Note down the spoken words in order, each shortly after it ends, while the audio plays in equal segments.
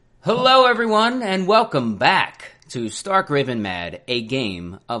Hello, everyone, and welcome back to Stark Raven Mad, a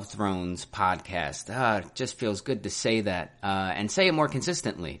Game of Thrones podcast. It just feels good to say that, and say it more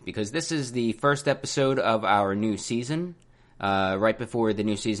consistently, because this is the first episode of our new season, right before the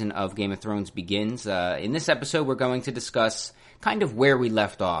new season of Game of Thrones begins. In this episode, we're going to discuss kind of where we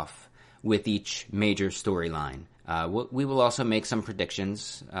left off with each major storyline. We will also make some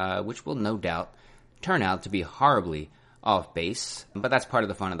predictions, which will no doubt turn out to be horribly off base, but that's part of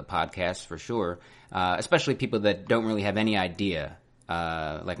the fun of the podcast for sure, especially people that don't really have any idea,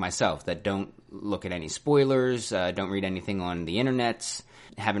 like myself, that don't look at any spoilers, don't read anything on the internet,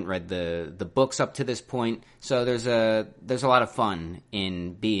 haven't read the books up to this point. So there's a lot of fun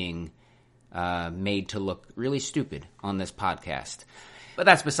in being made to look really stupid on this podcast. But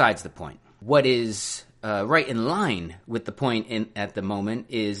that's besides the point. What is right in line with the point at the moment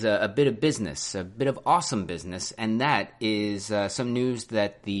is a bit of business, a bit of awesome business, and that is some news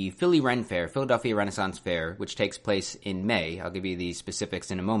that the Philadelphia Renaissance Fair, which takes place in May, I'll give you the specifics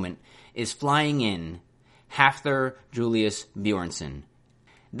in a moment, is flying in Hafthor Julius Bjornsson.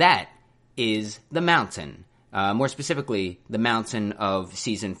 That is the Mountain, more specifically, the Mountain of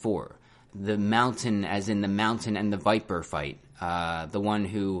Season 4. The Mountain as in the Mountain and the Viper fight, the one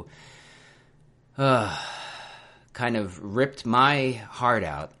who kind of ripped my heart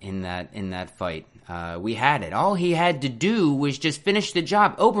out in that fight. We had it. All he had to do was just finish the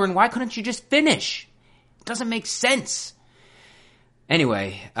job. Oberyn, why couldn't you just finish? It doesn't make sense.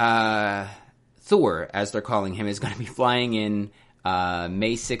 Anyway, Thor, as they're calling him, is going to be flying in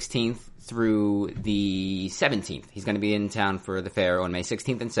May 16th through the 17th. He's going to be in town for the fair on May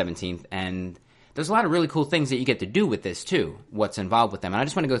 16th and 17th, and there's a lot of really cool things that you get to do with this, too, what's involved with them. And I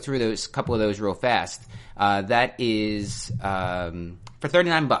just want to go through couple of those real fast. That is for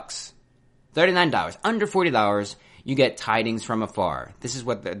 $39. $39. Under $40, you get Tidings from Afar. This is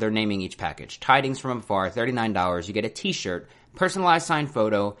what they're naming each package. Tidings from Afar, $39. You get a t-shirt, personalized signed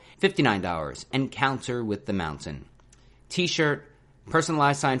photo, $59. Encounter with the Mountain. T-shirt,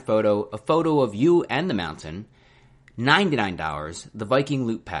 personalized signed photo, a photo of you and the Mountain, $99. The Viking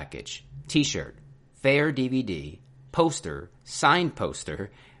Loot Package. T-shirt, fair DVD, poster, signed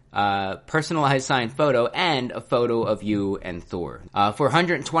poster, personalized signed photo, and a photo of you and Thor. For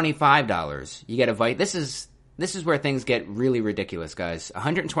 $125, you get a This is where things get really ridiculous, guys.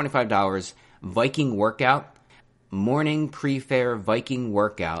 $125 Viking workout, morning pre-fair Viking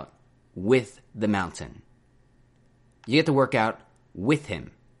workout with the Mountain. You get to work out with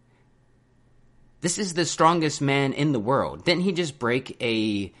him. This is the strongest man in the world. Didn't he just break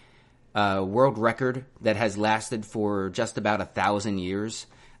a world record that has lasted for just about 1,000 years?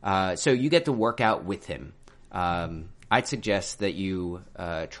 So you get to work out with him. I'd suggest that you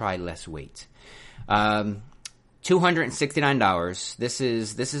try less weight. $269. This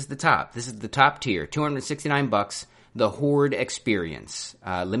is the top. This is the top tier. $269. The Horde Experience,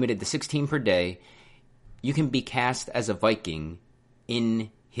 limited to 16 per day. You can be cast as a Viking in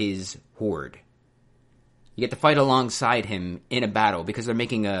his horde. You get to fight alongside him in a battle, because they're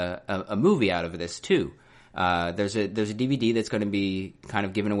making a movie out of this too. There's a DVD that's going to be kind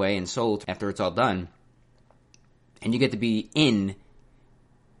of given away and sold after it's all done, and you get to be in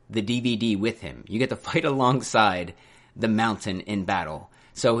the DVD with him. You get to fight alongside the Mountain in battle.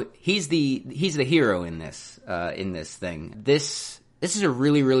 So he's the hero in this thing. This is a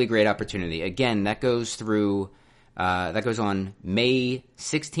really, really great opportunity. Again, that goes on May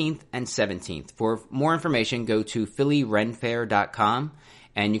 16th and 17th. For more information, go to phillyrenfair.com,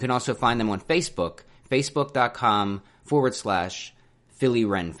 and you can also find them on Facebook,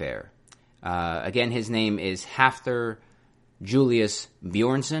 facebook.com/phillyrenfair. Again, his name is Hafthor Julius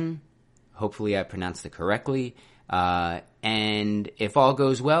Bjornsson. Hopefully I pronounced it correctly. And if all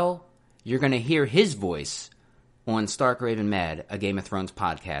goes well, you're going to hear his voice on Stark Raven Mad, a Game of Thrones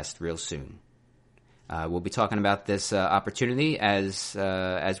podcast, real soon. We'll be talking about this opportunity as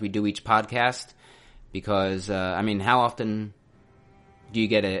we do each podcast, because how often do you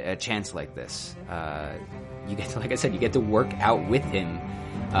get a chance like this? You get to, like I said, you get to work out with him,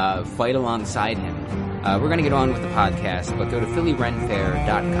 fight alongside him. We're going to get on with the podcast, but go to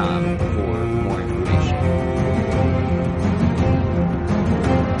phillyrenfair.com for more information.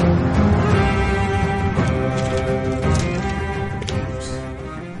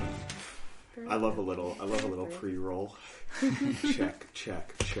 I love a little pre-roll. check.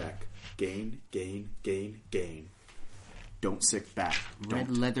 Gain. Don't sit back.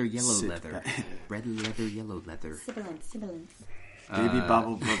 Red leather, yellow leather. Red leather, yellow leather. Sibilance. Baby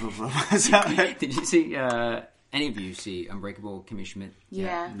bubble, blah, blah, blah. Is that it? Did you see, any of you see Unbreakable Kimmy Schmidt?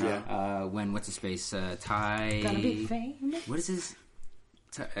 Yeah. Yeah. When, what's his face, Ty... Gonna be famous. What is his...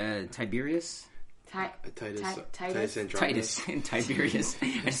 Tiberius? Titus Andronicus. Titus and Tiberius.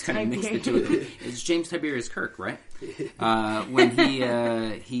 I just kind of mixed the two of them. It's James Tiberius Kirk, right? When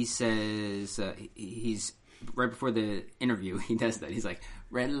he says he's right before the interview, he does that. He's like,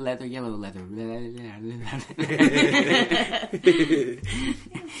 red leather, yellow leather. He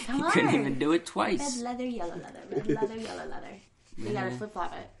couldn't even do it twice. Red leather, yellow leather. Red leather, yellow leather. You gotta flip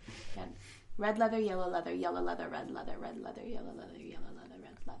flop it. Red leather, yellow leather, yellow leather, red leather, red leather, yellow leather, yellow leather,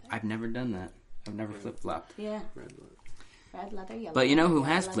 red leather. I've never done that. I've never flip-flopped. Yeah. Red leather, yellow. But you know who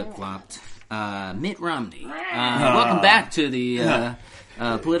has flip-flopped? Mitt Romney. Welcome back to the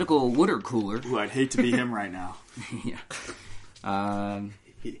political water cooler. Ooh, I'd hate to be him right now. Yeah. All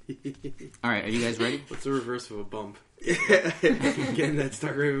right, are you guys ready? What's the reverse of a bump? Getting that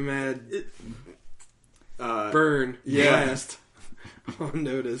Stark Raven mad. Burn. Blast. On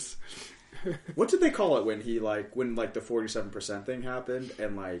notice. What did they call it when the 47% thing happened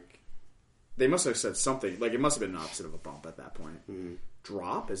and they must have said something it must have been an opposite of a bump at that point.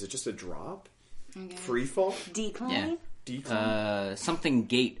 Drop? Is it just a drop? Okay. Free fall? Decline? Yeah. Decline? Something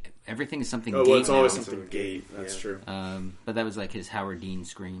gate. Everything is something gate. Gate. Oh, it's always now. something gate. That's true. But that was like his Howard Dean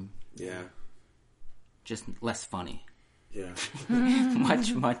scream. Yeah. Just less funny. Yeah.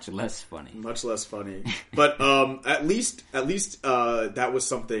 much less funny. Much less funny. But at least that was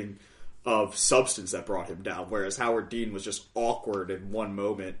something of substance that brought him down, whereas Howard Dean was just awkward in one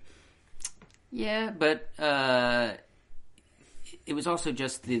moment. Yeah, but it was also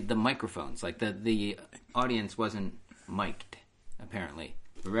just the microphones. Like the audience wasn't mic'd, apparently.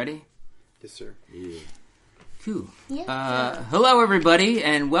 We ready? Yes, sir. Yeah. Cool. Yeah. Hello, everybody,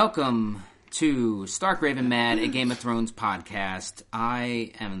 and welcome to Stark Raven Mad, a Game of Thrones podcast.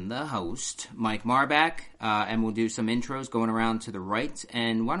 I am the host, Mike Marbach, and we'll do some intros going around to the right.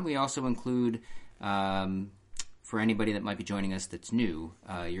 And why don't we also include, for anybody that might be joining us that's new,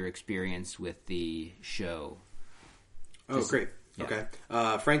 your experience with the show. Oh, great. Yeah. Okay.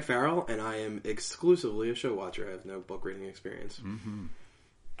 Frank Farrell, and I am exclusively a show watcher. I have no book reading experience. Mm-hmm.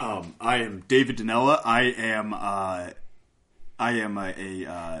 I am David Danella. I am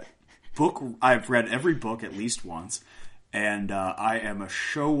a book. I've read every book at least once, and I am a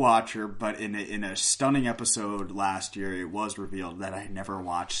show watcher. But in a stunning episode last year, it was revealed that I never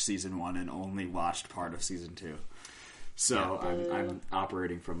watched season 1 and only watched part of season 2. So I'm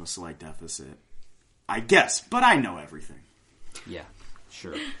operating from a slight deficit, I guess. But I know everything. Yeah,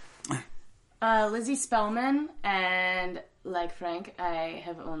 sure. Lizzie Spellman, and like Frank, I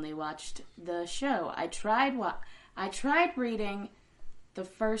have only watched the show. I tried reading the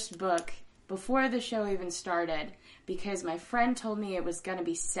first book before the show even started because my friend told me it was going to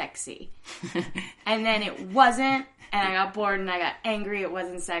be sexy. And then it wasn't, and I got bored and I got angry it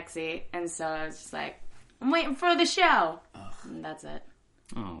wasn't sexy. And so I was just like, I'm waiting for the show. And that's it.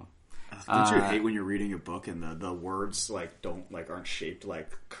 Oh. Don't you hate when you're reading a book and the words aren't shaped like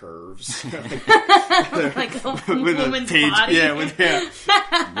curves? Like a woman's body. It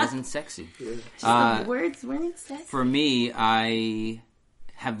wasn't sexy. The words weren't sexy. For me, I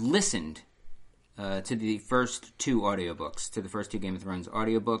have listened to the first 2 audiobooks, to the first 2 Game of Thrones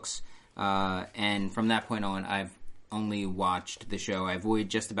audiobooks, and from that point on, I've only watched the show. I avoid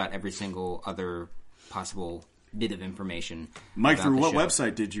just about every single other possible bit of information. Mike, through what show.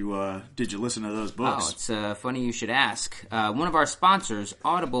 website did you listen to those books? Oh, it's funny you should ask. One of our sponsors,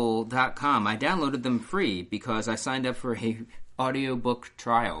 Audible.com. I downloaded them free because I signed up for a audiobook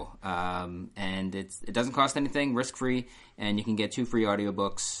trial, and it doesn't cost anything, risk-free, and you can get 2 free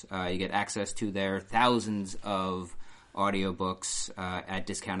audiobooks. You get access to their thousands of audiobooks at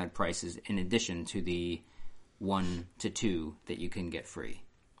discounted prices, in addition to the 1 to 2 that you can get free.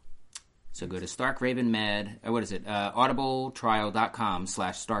 So go to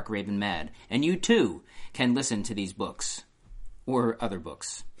audibletrial.com/StarkRavenMad, and you too can listen to these books, or other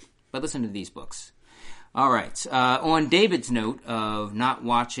books, but listen to these books. All right. On David's note of not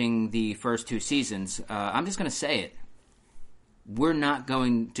watching the first 2 seasons, I'm just going to say it. We're not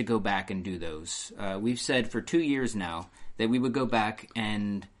going to go back and do those. We've said for 2 years now that we would go back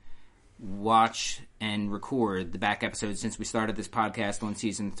and watch and record the back episodes since we started this podcast on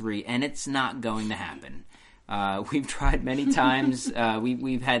season 3, and it's not going to happen. We've tried many times.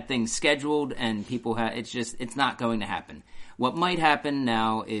 We've had things scheduled, and people it's not going to happen. What might happen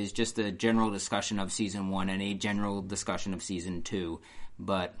now is just a general discussion of season 1 and a general discussion of season 2,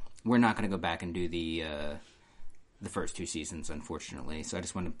 but we're not going to go back and do the first 2 seasons, unfortunately. So I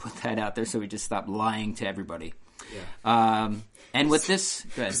just wanted to put that out there so we just stop lying to everybody. Yeah. And with this,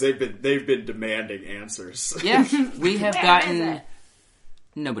 because they've been demanding answers. Yeah, we have gotten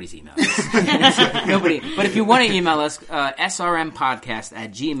Nobody's emailed us. Nobody. But if you want to email us,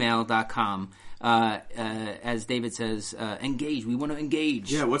 srmpodcast@gmail.com. As David says, engage. We want to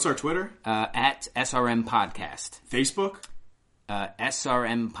engage. Yeah, what's our Twitter? At SRM Podcast. Facebook?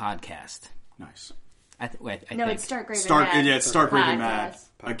 SRM Podcast. Nice. No, think. it's Stark Raven Mad. Yeah, it's Stark Raven Mad, Podcast.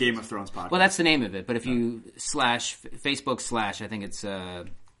 a Game of Thrones podcast. Well, that's the name of it. But if you Facebook/, I think it's I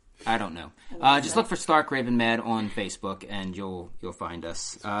don't know. Just look for Stark Raven Mad on Facebook, and you'll find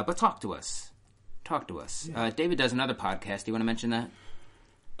us. But talk to us. Yeah. David does another podcast. Do you want to mention that?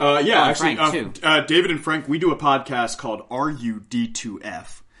 Actually, Frank, too. David and Frank, we do a podcast called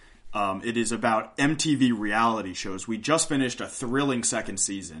RUD2F. It is about MTV reality shows. We just finished a thrilling second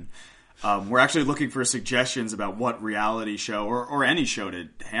season. We're actually looking for suggestions about what reality show or any show to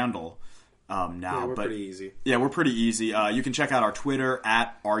handle now. Yeah, we're pretty easy. Yeah, we're pretty easy. You can check out our Twitter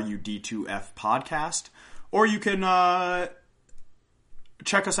at RUD2F Podcast, or you can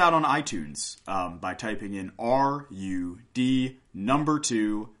check us out on iTunes by typing in RUD2F.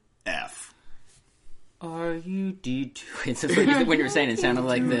 RUD2. It's just like when you were saying it sounded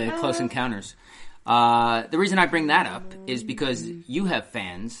like the Close Encounters. The reason I bring that up is because you have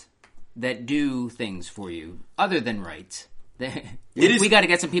fans that do things for you other than write. We got to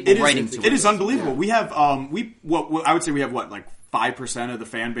get some people writing to us. It is unbelievable. We have I would say we have 5% of the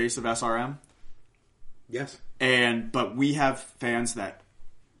fan base of SRM. Yes. But we have fans that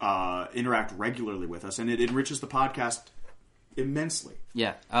interact regularly with us, and it enriches the podcast immensely.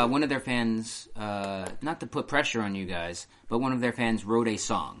 Yeah. One of their fans, not to put pressure on you guys, but one of their fans wrote a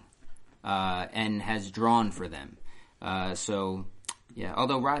song and has drawn for them. Yeah,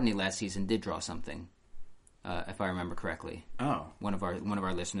 although Rodney last season did draw something, if I remember correctly. Oh, one of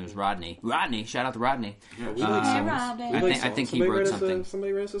our listeners, Rodney, shout out to Rodney. Yeah, I think he wrote something.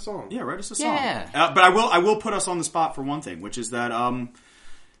 Somebody wrote us a song. Yeah, write us a song. Yeah, but I will put us on the spot for one thing, which is that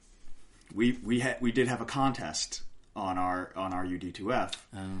we did have a contest on our UD2F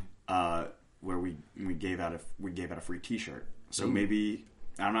where we gave out a free T-shirt. So maybe.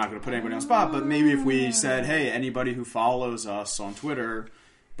 I'm not going to put anybody on the spot, but maybe if we said, hey, anybody who follows us on Twitter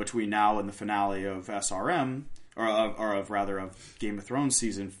between now and the finale of SRM, of Game of Thrones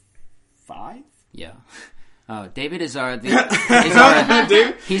season 5? Yeah. David is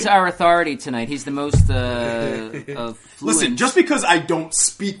he's our authority tonight. He's the most fluent. Listen, just because I don't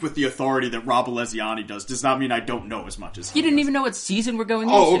speak with the authority that Rob Aleziani does not mean I don't know as much as he You didn't does. even know what season we're going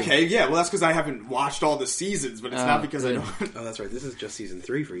into. Oh, okay, yeah. Well, that's because I haven't watched all the seasons, but it's not because I don't. Oh, that's right. This is just season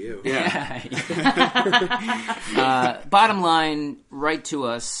 3 for you. Yeah. Bottom line, write to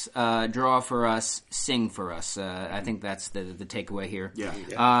us, draw for us, sing for us. I think that's the takeaway here. Yeah.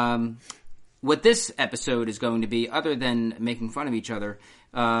 What this episode is going to be, other than making fun of each other,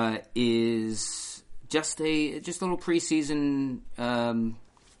 is just a little preseason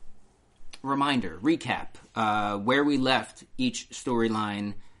reminder, recap, where we left each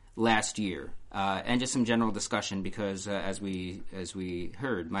storyline last year, and just some general discussion because as we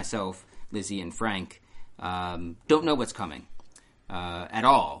heard, myself, Lizzie, and Frank don't know what's coming at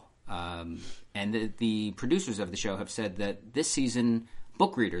all, and the producers of the show have said that this season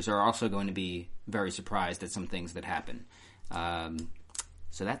book readers are also going to be very surprised at some things that happen.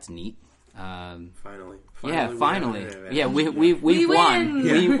 So that's neat. Finally. Finally. Yeah, we've won.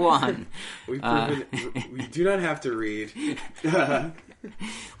 Yeah. We've won. We've proven we do not have to read.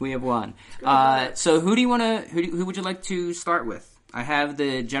 We have won. So who would you like to start with? I have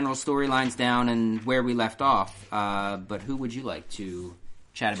the general storylines down and where we left off, but who would you like to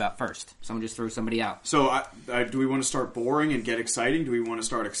chat about first? Someone just throw somebody out. So, do we want to start boring and get exciting? Do we want to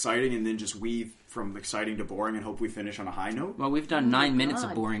start exciting and then just weave from exciting to boring and hope we finish on a high note? Well, we've done 9 minutes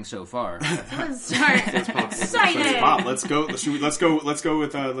of boring so far. Let's start. Excited. Pop. Let's go. Let's go with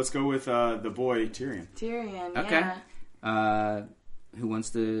the boy Tyrion. Tyrion. Okay. Yeah. Who wants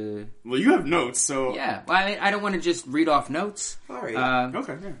to? Well, you have notes, so Yeah. Well, I don't want to just read off notes. All right.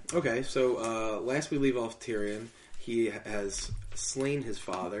 okay. Yeah. Okay, so last we leave off Tyrion. He has slain his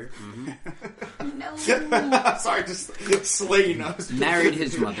father. Mm-hmm. No. Sorry, just slain. Married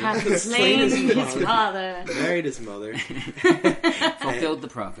his mother. Has slain his father. Married his mother. Fulfilled the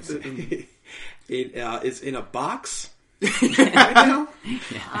prophecy. It is in a box. Right now,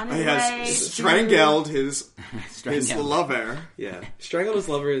 On his he way has strangled his Strangled. lover. Yeah. Strangled his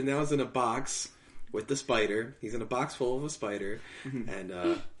lover and now is in a box with the spider. He's in a box full of a spider. And,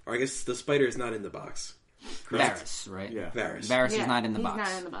 or I guess the spider is not in the box. Varys, right? Yeah. Varys. Varys Yeah, is not in the he's box.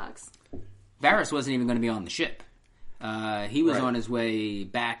 not in the box. Varys wasn't even going to be on the ship. He was Right. on his way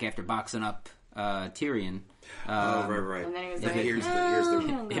back after boxing up Tyrion. Right. And then he was If like, it- here's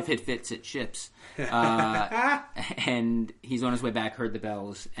the if it fits, it ships. And he's on his way back, heard the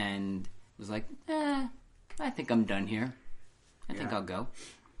bells, and was like, I think I'm done here. I think I'll go.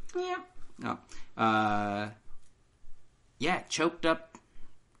 yeah. Oh. Yeah, choked up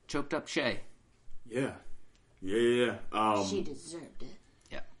Shay. Yeah. She deserved it.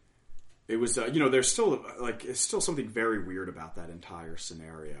 Yeah. It was, there's still, it's still something very weird about that entire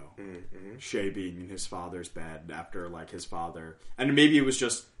scenario. Mm-hmm. Shay being in his father's bed after, his father... And maybe it was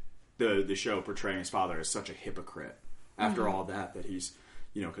just the show portraying his father as such a hypocrite after all that he's,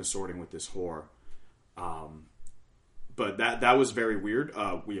 consorting with this whore. But that was very weird.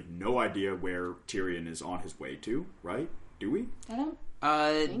 We have no idea where Tyrion is on his way to, right? Do we? I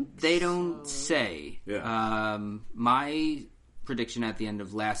don't. They don't say. Yeah. My prediction at the end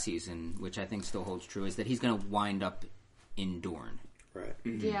of last season, which I think still holds true, is that he's going to wind up in Dorne. Right.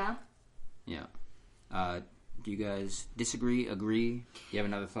 Yeah. Yeah. Do you guys disagree, agree? You have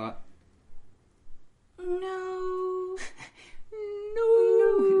another thought? No.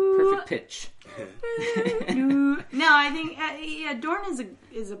 Perfect pitch. No, I think Dorne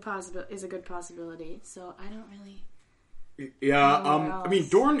is a good possibility. So I don't really. Yeah, Anywhere I mean, else.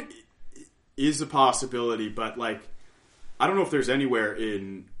 Dorne is a possibility, but, I don't know if there's anywhere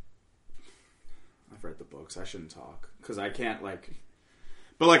in... I've read the books, I shouldn't talk, because I can't,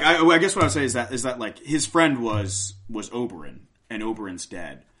 But, I guess what I would say is that his friend was Oberyn, and Oberyn's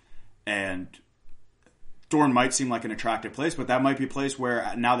dead, and Dorne might seem like an attractive place, but that might be a place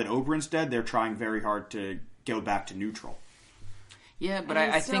where, now that Oberyn's dead, they're trying very hard to go back to neutral. Yeah, but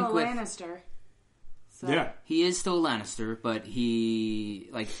And I he's still think a with... Lannister. So. Yeah. He is still a Lannister, but he...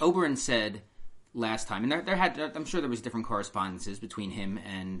 Oberyn said last time, and I'm sure there was different correspondences between him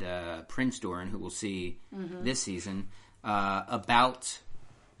and Prince Doran, who we'll see this season, about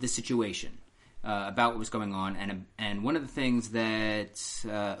the situation, about what was going on, and one of the things that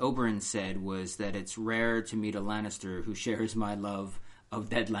Oberyn said was that it's rare to meet a Lannister who shares my love of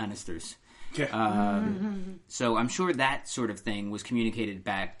dead Lannisters. Yeah. So I'm sure that sort of thing was communicated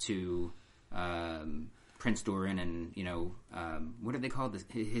back to Prince Doran and, what are they called?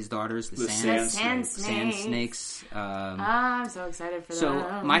 His daughters? The Sand Sand Snakes. Snakes. I'm so excited for So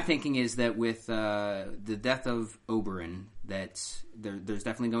that. my thinking is that with the death of Oberyn, that there's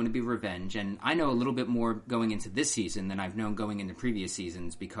definitely going to be revenge. And I know a little bit more going into this season than I've known going into previous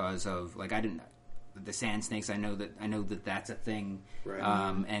seasons because of, the Sand Snakes. I know that that's a thing, Right.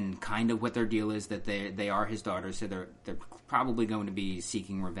 and kind of what their deal is that they are his daughters, so they're probably going to be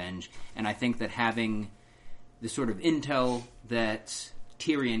seeking revenge. And I think that having the sort of intel that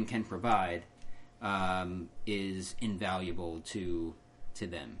Tyrion can provide is invaluable to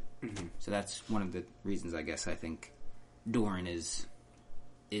them. Mm-hmm. So that's one of the reasons I guess I think Dorne is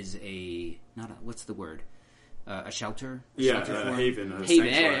a what's the word? A shelter? Yeah, Shelter for a him? haven. A Haven.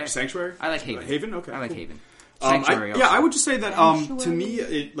 sanctuary. Yeah. Sanctuary? I like Haven. Haven? Okay. I like Haven. I Sanctuary also. would just say that to Sanctuary. me,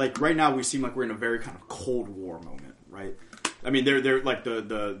 it, right now we seem like we're in a very kind of Cold War moment, right? I mean, they're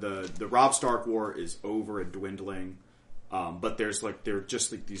the Robb Stark war is over and dwindling, but there's they're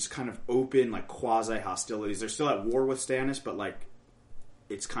just these kind of open quasi hostilities. They're still at war with Stannis, but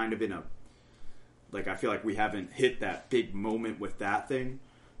it's kind of in a I feel like we haven't hit that big moment with that thing,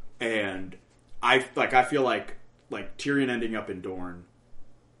 and I feel like Tyrion ending up in Dorne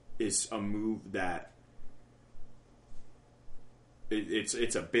is a move that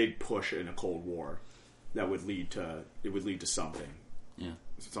it's a big push in a Cold War that would lead to something. Yeah.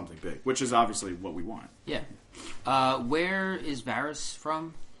 Something big, which is obviously what we want. Yeah. Where is Varys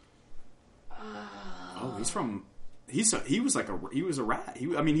from? Oh, he's from. He was a rat.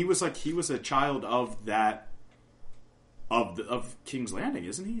 He was a child of that of King's Landing,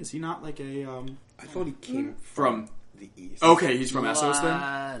 isn't he? Is he not a? I thought he came From the east. okay, he's from Essos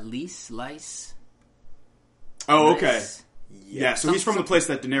then. Lice. Oh, okay. Lice? Yeah, so he's from the place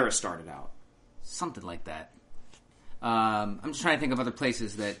that Daenerys started out. Something like that. I'm just trying to think of other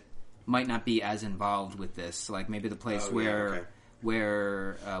places that might not be as involved with this. Like maybe the place Oh, yeah,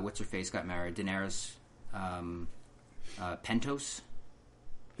 where what's her face got married, Daenerys, Pentos.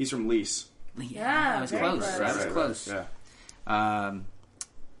 He's from Lys. Yeah, that was very close. close. That was Right, close. Yeah.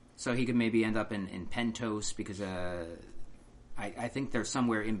 So he could maybe end up in Pentos because I think they're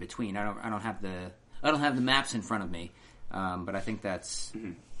somewhere in between. I don't have the maps in front of me, but I think that's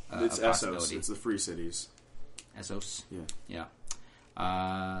It's a Essos. possibility. It's the Free Cities. Essos. Yeah.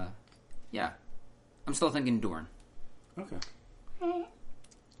 Yeah. Yeah. I'm still thinking Dorne. Okay.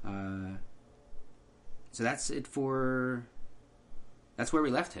 So that's it for. That's where we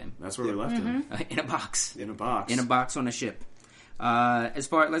left him That's where we left him. in a box. In a box. In a box on a ship.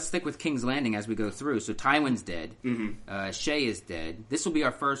 Let's stick with King's Landing as we go through. So Tywin's dead. Shay is dead. This will be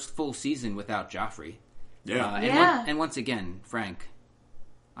our first full season without Joffrey. Yeah. And once again, Frank,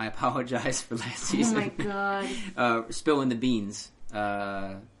 I apologize for last Oh season. my god. Spilling the beans.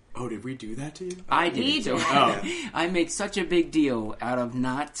 Oh, did we do that to you? I did. He So did. I made such a big deal out of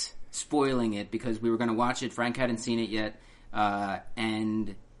not spoiling it because we were going to watch it. Frank hadn't seen it yet.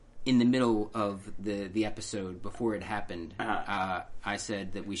 And in the middle of the episode, before it happened, I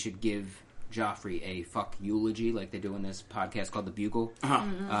said that we should give Joffrey a fuck eulogy like they do in this podcast called The Bugle.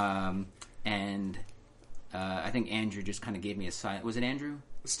 And I think Andrew just kind of gave me a sign. Was it Andrew?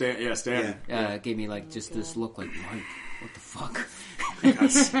 Stan. Gave me like just this look like, Mike, what the fuck?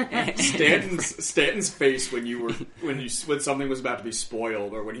 Stanton's face when something was about to be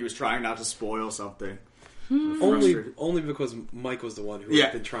spoiled, or when he was trying not to spoil something. Only because Mike was the one who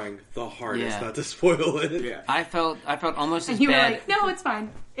had been trying the hardest not to spoil it. Yeah. I felt almost as And you were bad. like, no, it's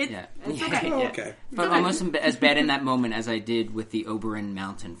fine. It's okay. Oh, okay. Felt almost as bad in that moment as I did with the Oberyn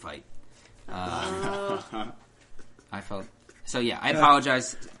Mountain fight. I felt so. Yeah, I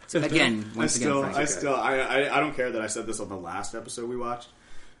apologize again. Once again, Frank. I don't care that I said this on the last episode we watched.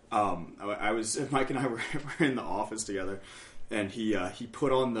 Mike and I were in the office together. And he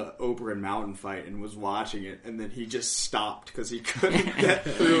put on the Oberyn Mountain fight and was watching it, and then he just stopped because he couldn't get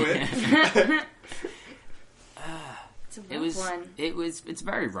through it. It's a rough one. It's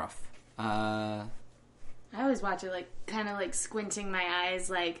very rough. I always watch it kind of squinting my eyes,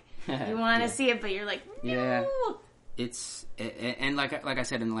 like you want to see it, but you're like, no. Yeah. It's and like I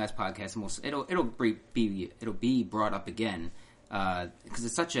said in the last podcast, it'll be brought up again because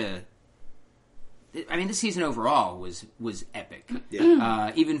it's such a. I mean, this season overall was epic.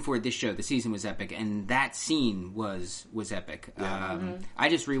 Yeah. Even for this show, the season was epic, and that scene was epic. I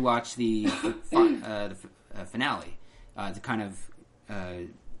just rewatched the finale to kind of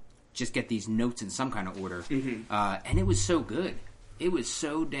just get these notes in some kind of order, and it was so good. It was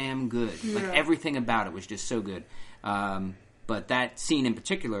so damn good. Yeah. Like everything about it was just so good. But that scene in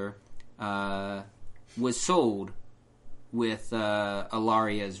particular was sold with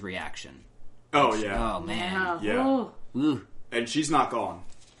Alaria's reaction. Oh yeah. Oh man. Yeah. Oh. Ooh. And she's not gone.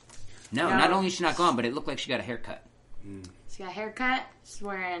 No, not only is she not gone, but it looked like she got a haircut. She got a haircut. She's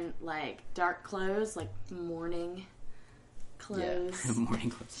wearing dark clothes, mourning clothes. Yeah. Morning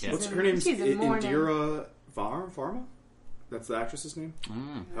clothes. Yeah. What's her name? She's in mourning. Indira Varma? That's the actress's name?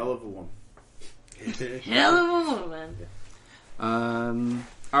 Hell of a woman. Hell of a woman.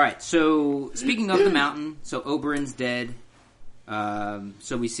 All right. So speaking of the mountain, so Oberyn's dead.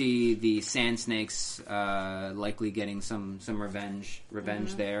 So we see the Sand Snakes likely getting some revenge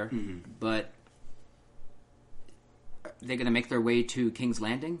there, but they're going to make their way to King's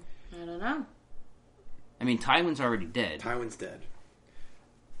Landing. I don't know. I mean, Tywin's already dead. Tywin's dead.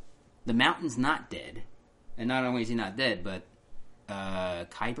 The mountain's not dead, and not only is he not dead, but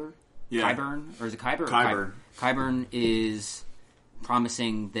Qyburn? Yeah. Qyburn, or is it Qyburn? Qyburn. Qyburn is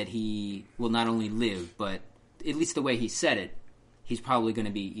promising that he will not only live, but at least the way he said it, he's probably going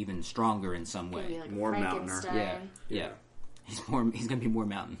to be even stronger in some way. Maybe More mountainer. Frankenstein. Yeah. He's going to be more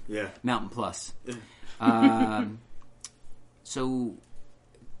mountain. Yeah. Mountain plus. So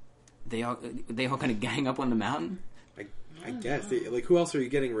they all kind of gang up on the mountain. I guess. Who else are you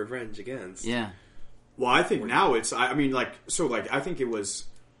getting revenge against? Yeah. Well, I think now it's. I think it was.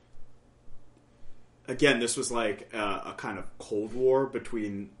 Again, this was a kind of Cold War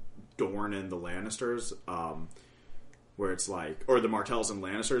between Dorne and the Lannisters, where it's or the Martells and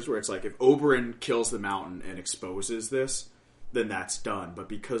Lannisters, where it's if Oberyn kills the mountain and exposes this, then that's done. But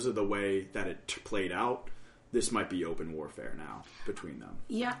because of the way that it played out, this might be open warfare now between them.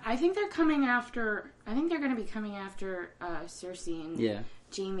 Yeah, I think they're coming after. I think they're going to be coming after Cersei and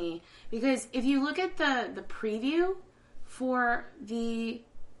Jaime, because if you look at the preview for the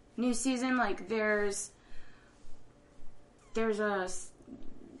new season, there's a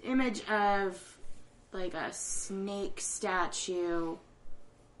image of a snake statue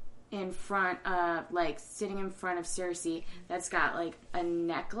in front of sitting in front of Cersei that's got a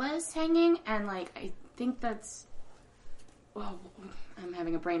necklace hanging, and I think that's. Well, I'm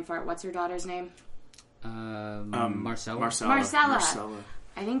having a brain fart. What's her daughter's name? Marcella. Marcella.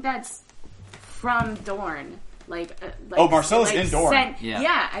 I think that's from Dorne. Marcella's in Dorne.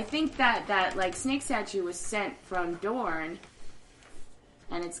 Yeah, I think that snake statue was sent from Dorne,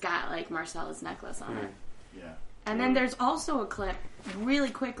 and it's got Marcella's necklace on it. Yeah. And then there's also a clip, really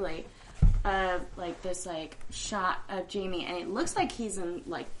quickly, of this shot of Jaime, and it looks like he's in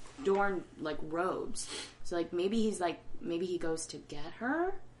Dorne robes. So maybe he's maybe he goes to get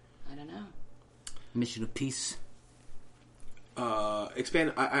her. I don't know. Mission of peace.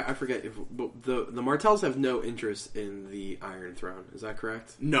 Expand. I forget if the Martells have no interest in the Iron Throne. Is that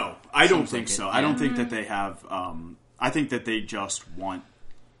correct? No, I don't think like it, so. yeah. I don't think that they have. I think that they just want.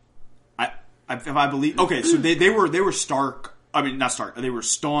 If I believe. Okay, so they were Stark. I mean, not Stark. They were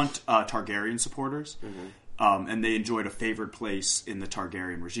staunch Targaryen supporters, and they enjoyed a favored place in the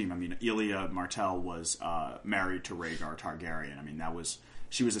Targaryen regime. I mean, Elia Martell was married to Rhaegar Targaryen. I mean,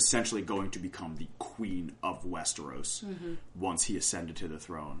 she was essentially going to become the queen of Westeros once he ascended to the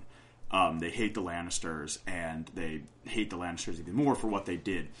throne. They hate the Lannisters, and they hate the Lannisters even more for what they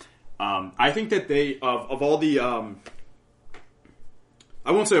did. I think that they of all the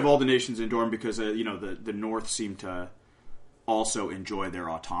I won't say of all the nations in Dorne because the North seem to also enjoy their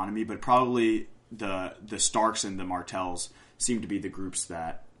autonomy, but probably the Starks and the Martells seem to be the groups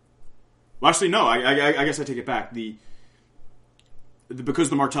that. Well, actually, no. I guess I take it back. Because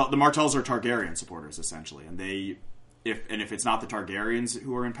the Martells are Targaryen supporters essentially, and if it's not the Targaryens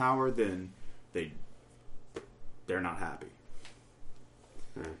who are in power, then they're not happy.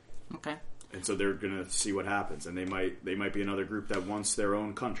 Okay. And so they're going to see what happens, and they might be another group that wants their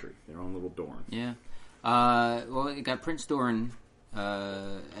own country, their own little Dorne. Yeah. Well, you got Prince Doran,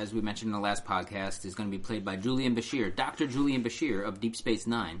 as we mentioned in the last podcast, is going to be played by Julian Bashir, Dr. Julian Bashir of Deep Space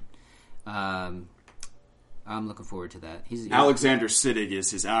Nine. I'm looking forward to that. Alexander Siddig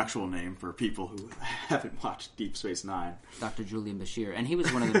is his actual name for people who haven't watched Deep Space Nine. Dr. Julian Bashir, and he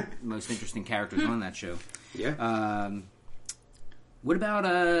was one of the most interesting characters on that show. Yeah. What about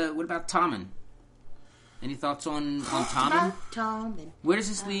Tommen? Any thoughts on Tommen? Tommen. Where does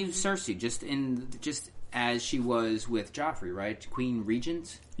this leave Cersei? Just as she was with Joffrey, right? Queen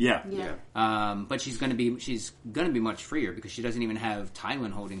Regent. Yeah. But she's gonna be much freer because she doesn't even have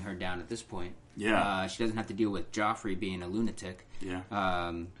Tywin holding her down at this point. Yeah. She doesn't have to deal with Joffrey being a lunatic. Yeah.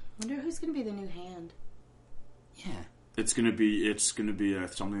 Wonder who's going to be the new hand. Yeah. It's gonna be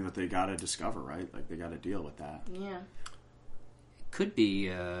something that they got to discover, right? Like they got to deal with that. Yeah. Could be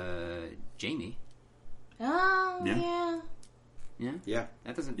Jaime. Oh, Yeah. Yeah. Yeah.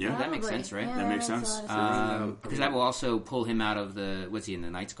 That doesn't. Yeah. That makes Probably. sense, right? Yeah, That makes makes a sense. lot of sense. Because that will also pull him out of the. Was he in the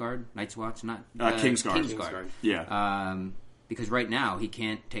Night's Guard? Night's Watch? Not Kingsguard. Kingsguard. Yeah. Because right now he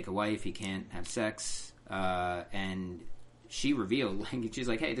can't take a wife, he can't have sex, and she revealed, she's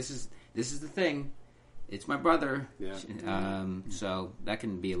like, "Hey, this is the thing. It's my brother." Yeah. So that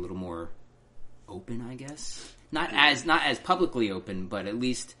can be a little more open, I guess. Not as publicly open, but at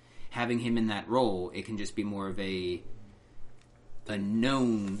least having him in that role, it can just be more of a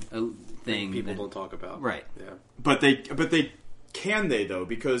known thing People don't talk about. Right. Yeah. But they can they though,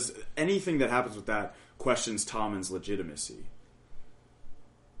 because anything that happens with that questions Tommen's legitimacy.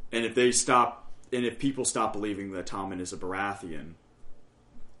 And if people stop believing that Tommen is a Baratheon,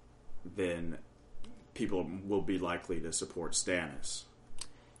 then people will be likely to support Stannis.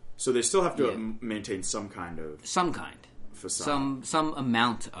 So they still have to maintain some kind facade. some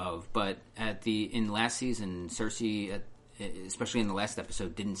amount of, but in last season, Cersei, especially in the last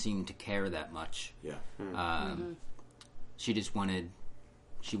episode, didn't seem to care that much. Yeah. She just wanted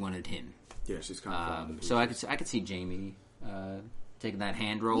him. Yeah, she's kind of So I could see Jaime taking that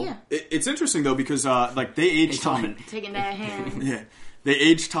hand role. Yeah. It's interesting though because they aged Tommen. Taking that hand. Yeah, they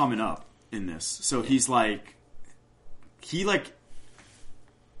aged Tommen up in this, so he looks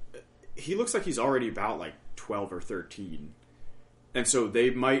like he's already about 12 or 13, and so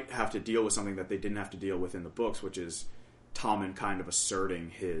they might have to deal with something that they didn't have to deal with in the books, which is Tommen kind of asserting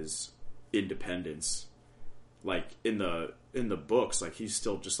his independence. Like in the books, he's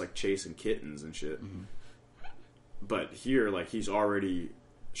still just chasing kittens and shit. Mm-hmm. But here, he's already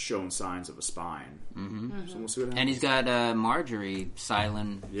shown signs of a spine. Mm-hmm. So we'll see what happens. And he's got Marjorie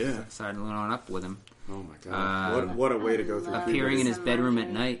sidling on up with him. Oh my god! What a way to go through appearing in his bedroom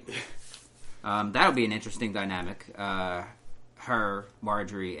at night. That'll be an interesting dynamic. Her,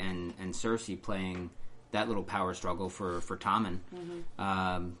 Marjorie, and Cersei playing that little power struggle for Tommen.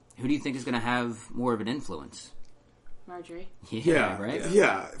 Mm-hmm. Who do you think is going to have more of an influence? Marjorie. Yeah, right?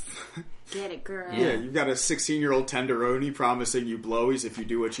 Yeah. Get it, girl. Yeah, you've got a 16-year-old tenderoni promising you blowies if you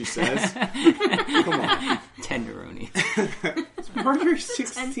do what she says. Come on. Tenderoni. Marjorie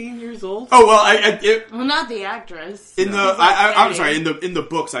 16 years old? Oh, well, well, not the actress. I'm sorry, in the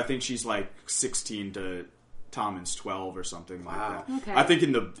books, I think she's 16 to Tommen's 12 or something like that. Okay. I think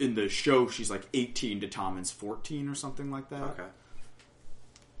in the show, she's 18 to Tommen's 14 or something like that. Okay.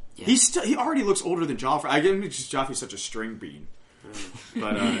 Yeah. He already looks older than Joffrey. I guess just Joffrey's such a string bean.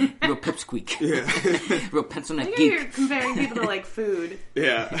 But real pipsqueak. Yeah. Real pencil neck I think geek. you're comparing people to food.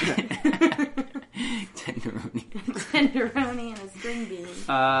 Yeah. Tenderoni. Tenderoni and a string bean.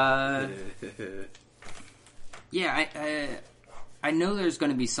 Yeah, I know there's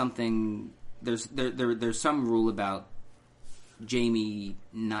going to be something. There's some rule about Jaime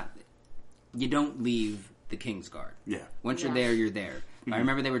not. You don't leave the Kingsguard. Yeah. Once you're there, you're there. I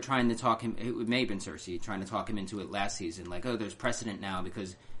remember they were trying to talk him. It may have been Cersei trying to talk him into it last season. Like, oh, there's precedent now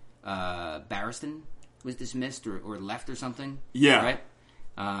because Barristan was dismissed or left or something. Yeah.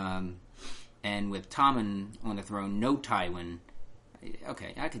 Right. And with Tommen on the throne, no Tywin.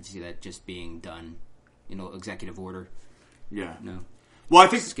 Okay, I could see that just being done. Executive order. Yeah. No. Well, I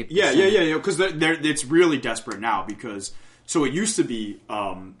think Skip the yeah, Senate. because it's really desperate now because so it used to be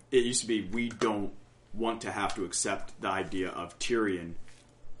we don't want to have to accept the idea of Tyrion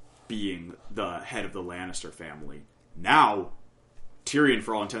being the head of the Lannister family. Now, Tyrion,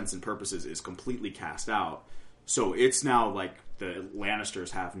 for all intents and purposes, is completely cast out. So it's now like the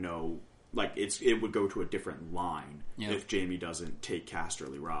Lannisters have no it would go to a different line if Jaime doesn't take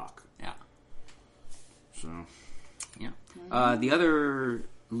Casterly Rock. Yeah. So. Yeah. The other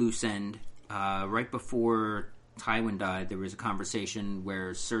loose end, right before Tywin died, there was a conversation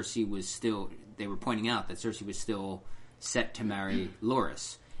where Cersei was still. They were pointing out that Cersei was still set to marry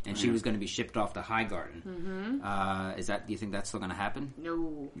Loras, and she was going to be shipped off to Highgarden. Mm-hmm. Do you think that's still going to happen?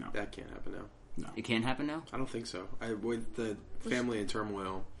 No. That can't happen now. No. It can't happen now. I don't think so. With the family in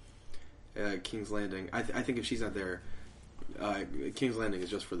turmoil, King's Landing. I think if she's not there, King's Landing is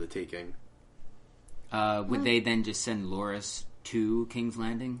just for the taking. Would they then just send Loras to King's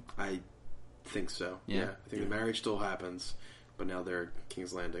Landing? I think so. Yeah. I think the marriage still happens, but now they're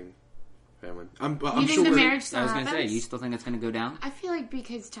King's Landing family. You I'm think sure the marriage still I was going happens? to say, you still think it's going to go down? I feel like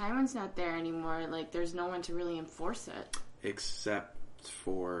because Tywin's not there anymore, like there's no one to really enforce it. except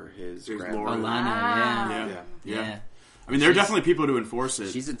for his His grandma. Laura. Alana, Yeah. I mean, there are definitely people to enforce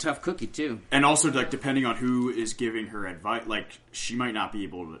it. She's a tough cookie, too. And also, like, depending on who is giving her advice, like, she might not be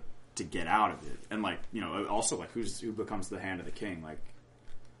able to get out of it. And, like, you know, also, like, who becomes the hand of the king? Like,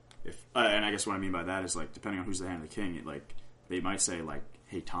 if and I guess what I mean by that is, like, depending on who's the hand of the king, they might say, like,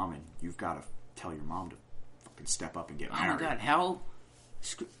 hey, Tommen, you've got to tell your mom to fucking step up and get married. Oh, my God. How...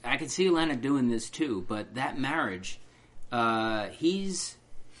 I can see Alana doing this, too, but that marriage, he's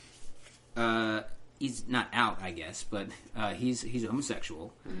not out, I guess, but he's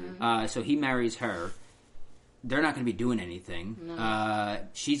homosexual. Mm-hmm. So he marries her. They're not going to be doing anything. No.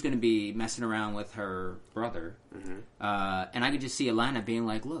 She's going to be messing around with her brother. Mm-hmm. And I could just see Alana being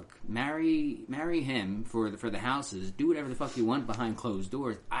like, look, marry him for the houses. Do whatever the fuck you want behind closed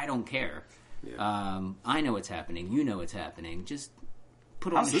doors. I don't care. Yeah. I know what's happening. You know what's happening. Just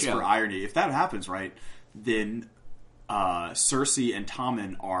put on the show. How's this for irony? If that happens, right, then Cersei and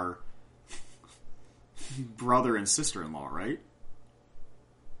Tommen are brother and sister-in-law, right?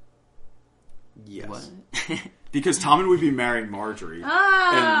 Yes. What? Because Tommen would be marrying Marjorie,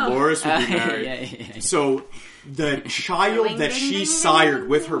 Oh! and Loras would be married. Yeah. So the child Ding, that ding, she ding, sired ding,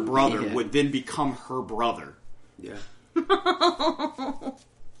 with her ding. brother Yeah. would then become her brother. Yeah.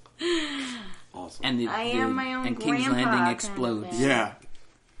 Awesome. And I am my own and King's grandpa Landing kind of explodes. thing. Yeah.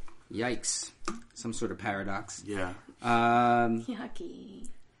 Yikes. Some sort of paradox. Yeah. Yucky.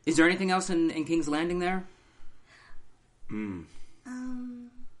 Is there anything else in King's Landing there?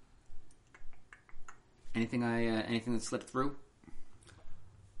 Anything that slipped through?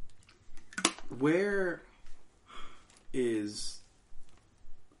 Where is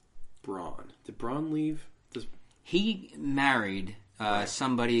Bronn? Did Bronn leave? He married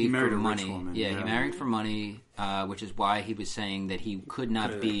somebody married for a rich money. woman, Yeah, yeah. he married for money, which is why he was saying that he could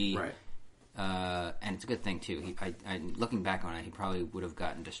not be. Right. And it's a good thing too. Looking back on it, he probably would have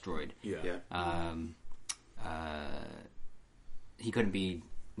gotten destroyed. Yeah. He couldn't be,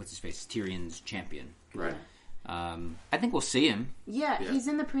 what's his face, Tyrion's champion. Right. I think we'll see him. Yeah, he's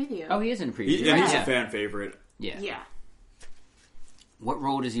in the preview. Oh, he is in the preview. And he's yeah. a fan favorite. Yeah. Yeah. What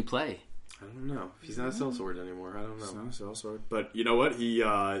role does he play? I don't know. He's not a sellsword anymore. I don't know. It's not a sellsword. But you know what? He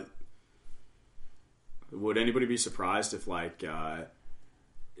would anybody be surprised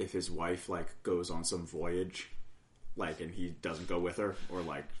if his wife goes on some voyage, and he doesn't go with her, or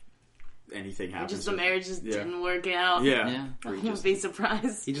anything happens? Just the with- marriage just Yeah. didn't work out. Yeah. Yeah. I won't be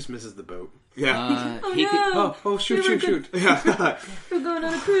surprised. He just misses the boat. Yeah. He could, Oh, shoot. Yeah. We're going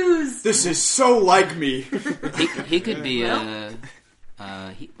on a cruise. This is so like me. he could be a.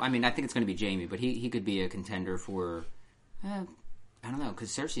 I mean, I think it's going to be Jaime, but he could be a contender for. I don't know, because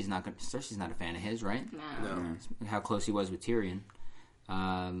Cersei's not a fan of his, right? No. How close he was with Tyrion.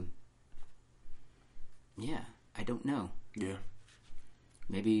 Yeah, I don't know. Yeah.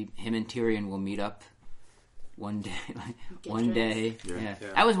 Maybe him and Tyrion will meet up one day. Get One day. drinks. Yeah.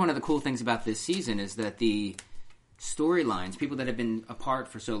 Yeah. That was one of the cool things about this season is that the storylines, people that have been apart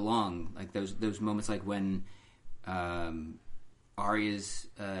for so long, like those moments, like when Arya's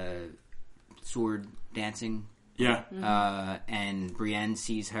sword dancing. Yeah. And Brienne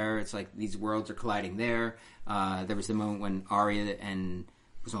sees her. It's like these worlds are colliding there. There was the moment when Arya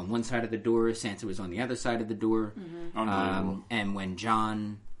was on one side of the door, Sansa was on the other side of the door. Unbelievable. And when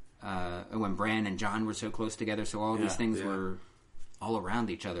when Bran and Jon were so close together, so all these things were all around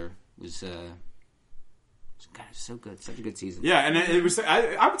each other. It was God, so good, such a good season. Yeah, and it was.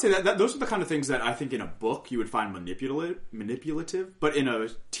 I would say that those are the kind of things that I think in a book you would find manipulative, but in a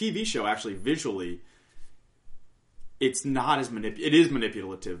TV show, actually visually, it's not as It is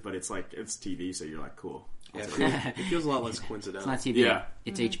manipulative, but it's like it's TV, so you're like, cool. Yeah, it feels a lot less coincidental. It's not TV. Yeah.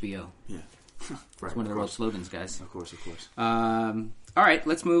 It's HBO. Yeah, It's one of the world slogans, guys. Of course. All right,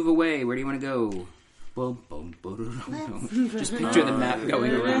 let's move away. Where do you want to go? Boom, boom, boom, boom. Just picture the map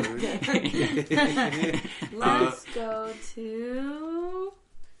going around. Let's go to.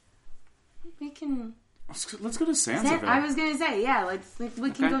 We can. Let's go to Sanseville. I was gonna say, yeah.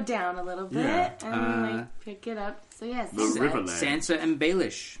 We can Okay. go down a little bit Yeah. and pick it up. So yes, The Riverland. Sansa and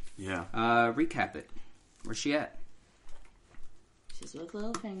Baelish. Yeah. Recap it. Where's she at? She's with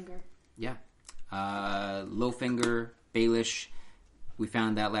Littlefinger. Yeah. Littlefinger, Baelish. We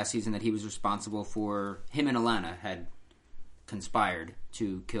found out last season that he was responsible for... Him and Alanna had conspired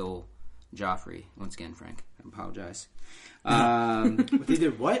to kill Joffrey. Once again, Frank, I apologize. They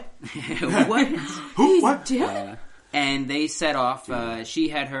did what? What? Who? What? And they set off... she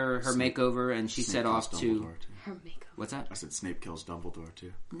had her makeover, and she set off to... Her makeup. What's that? I said Snape kills Dumbledore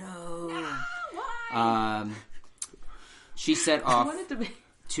too. No. Why? She set I off wanted to be.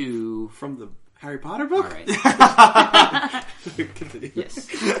 to... From the Harry Potter book? All right. Continue. Yes.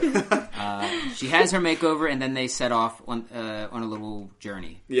 She has her makeover, and then they set off on a little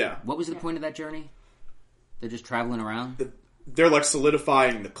journey. Yeah. What was the point of that journey? They're just traveling around? They're like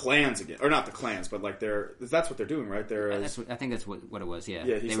solidifying the clans again, or not the clans, but like that's what they're doing, right? I think that's what it was, yeah.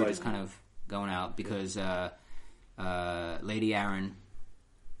 Yeah, they were just kind of going out because Lady Arryn,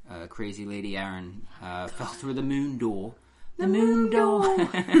 crazy Lady Arryn, fell through the moon door. The moon door.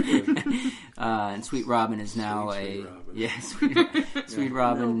 And Sweet Robin is now Sweet Robin. Yeah, Sweet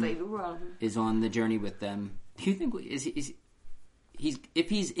Robin Little baby Robin. is on the journey with them. Do you think if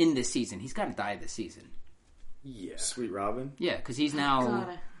he's in this season, he's got to die this season? Yeah. Sweet Robin. Yeah, because he's now.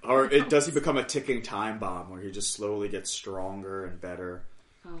 God. Or does he become a ticking time bomb where he just slowly gets stronger and better?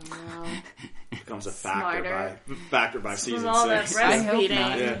 Oh no. Becomes a Smarter. factor by From season all that 6. I hope breastfeeding,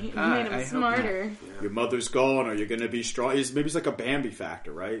 not. Yeah. you I made him hope smarter. Your mother's gone, or you're going to be strong. Maybe it's like a Bambi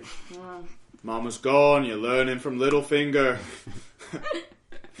factor, right? Wow. Mama's gone, you're learning from Littlefinger.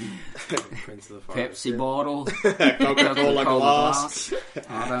 Prince of the Forest. Pepsi bottle, Coca-Cola glass.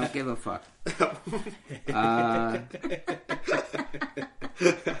 I don't give a fuck.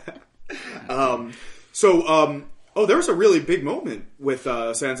 There was a really big moment with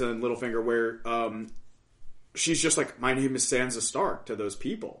Sansa and Littlefinger where she's just like, my name is Sansa Stark to those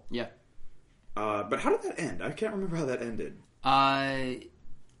people. Yeah. But how did that end? I can't remember how that ended.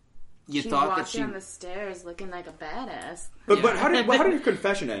 You She thought walked that she down the stairs looking like a badass. But how did her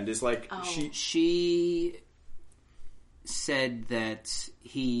confession end? Is like she said that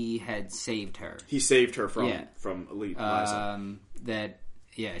he had saved her. he saved her from Yeah. Elite.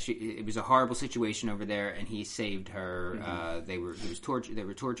 It was a horrible situation over there, and he saved her. They were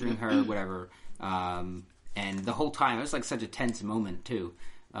torturing her, whatever. And the whole time, it was like such a tense moment too,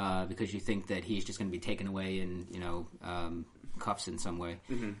 because you think that he's just going to be taken away in cuffs in some way,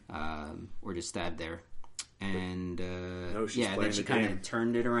 or just stabbed there. And she's then playing she the kind game. of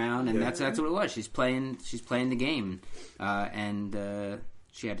turned it around, and that's what it was. She's playing the game, and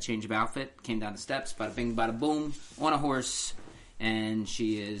she had a change of outfit. Came down the steps, bada bing, bada boom, on a horse. And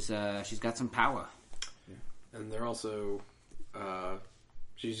she's got some power. And they're also,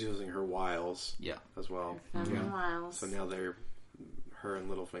 she's using her wiles as well. Wiles. So now her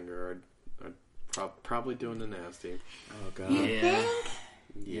and Littlefinger are probably doing the nasty. Oh god! Yeah.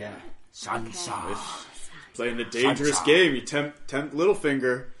 Yeah. Sansa. Playing the dangerous Sansa. game. You tempt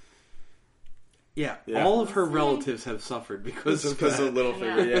Littlefinger. Yeah. Yeah. All of her relatives have suffered because of Because that. of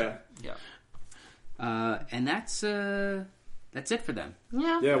Littlefinger. Yeah. Yeah. And that's it for them.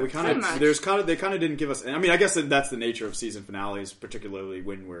 Yeah, We pretty much. they kind of didn't give us. I mean, I guess that's the nature of season finales, particularly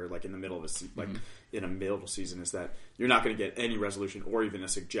when we're like in the middle of in a middle season, is that you're not going to get any resolution or even a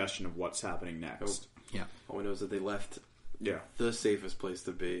suggestion of what's happening next. Yeah. All we know is that they left Yeah, the safest place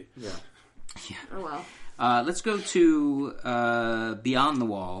to be. yeah. Oh well. Let's go to Beyond the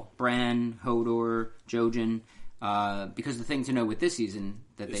Wall. Bran, Hodor, Jojen. Because the thing to know with this season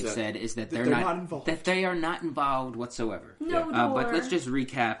that they've said is that they're not involved. That they are not involved whatsoever. No But let's just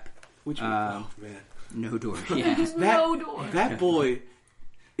recap. Which man. No door. Yeah. No door. That boy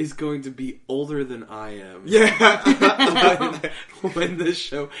is going to be older than I am. Yeah. when this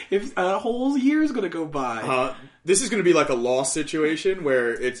show, if a whole year is going to go by. This is going to be like a Lost situation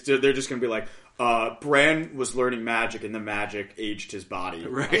where they're just going to be like, Bran was learning magic, and the magic aged his body.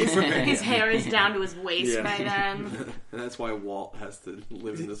 Right. His hair is down to his waist Yeah. by then. And that's why Walt has to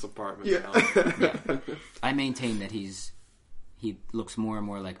live in this apartment Yeah. now. I maintain that he looks more and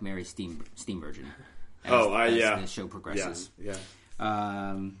more like Mary Steenburgen. As the show progresses. Yeah.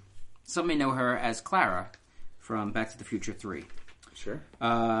 Some may know her as Clara from Back to the Future 3. Sure.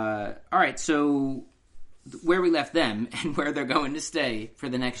 All right, so where we left them and where they're going to stay for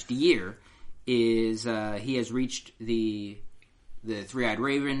the next year is he has reached the Three-Eyed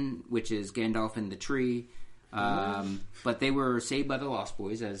Raven, which is Gandalf in the tree. But they were saved by the Lost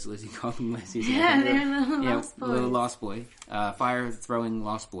Boys, as Lizzie called them last season. Yeah, they're the Lost Boys. Little Lost Boy. Fire-throwing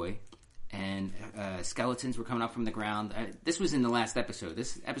Lost Boy. And skeletons were coming up from the ground. This was in the last episode.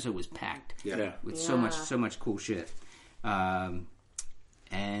 This episode was packed with so much cool shit. And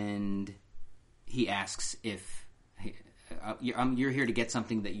he asks if you're here to get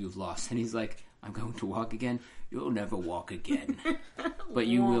something that you've lost, and he's like, "I'm going to walk again. You'll never walk again, but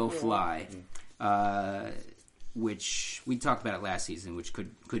you will fly." Which we talked about it last season, which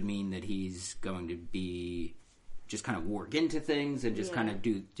could mean that he's going to be just kind of warg into things and just kind of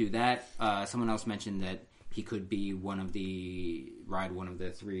do that. Someone else mentioned that he could be ride one of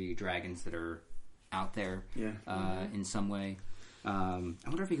the 3 dragons that are out there in some way. I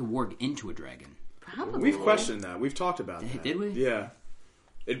wonder if he could warg into a dragon. Probably. We've questioned that. We've talked about that. Did we? Yeah.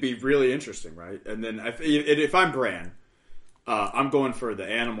 It'd be really interesting, right? And then if I'm Bran, I'm going for the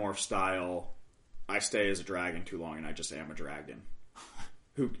Animorph style. I stay as a dragon too long and I just am a dragon.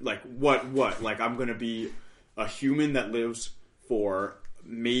 What? Like, I'm going to be a human that lives for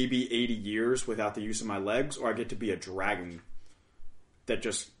maybe 80 years without the use of my legs, or I get to be a dragon that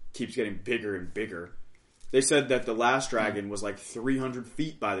just keeps getting bigger and bigger. They said that the last dragon was like 300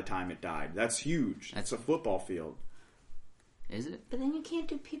 feet by the time it died. That's huge. That's a football field. Is it? But then you can't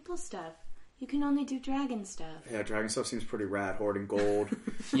do people stuff. You can only do dragon stuff. Yeah, dragon stuff seems pretty rad. Hoarding gold,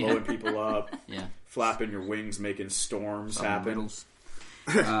 blowing people up, flapping your wings, making storms happen. Riddles.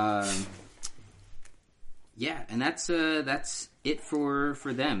 And that's it for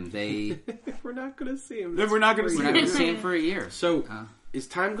them. We're not going to see him. We're not going to We're not going to see him for a year. So, is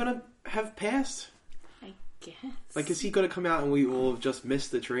time going to have passed? I guess. Like, is he going to come out and we will have just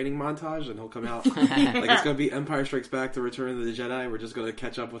missed the training montage and he'll come out? Like, it's going to be Empire Strikes Back to Return of the Jedi. We're just going to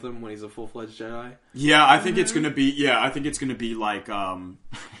catch up with him when he's a full-fledged Jedi? Yeah, I think it's going to be. Yeah, I think it's going to be like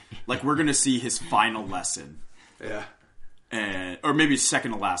we're going to see his final lesson. Yeah. Or maybe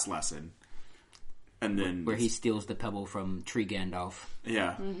second to last lesson. And then where he steals the pebble from Tree Gandalf.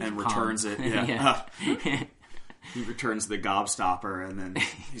 Yeah, and returns it. Yeah. He returns the gobstopper, and then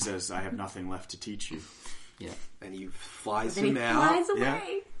he says, "I have nothing left to teach you." Yeah, and he flies then him he out. flies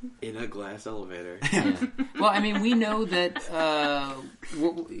away in a glass elevator. Well, I mean, we know that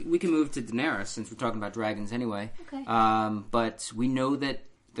we can move to Daenerys since we're talking about dragons anyway. Okay. But we know that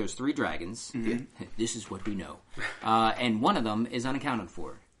there's 3 dragons. Mm-hmm. This is what we know, and one of them is unaccounted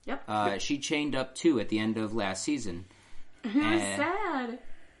for. Yep. She chained up 2 at the end of last season. It was sad.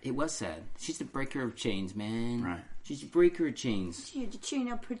 It was sad. She's the breaker of chains, man. Right. She's the breaker of chains. She had to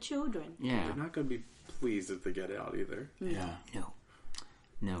chain up her children. Yeah. They're not going to be pleased if they get out either. Yeah.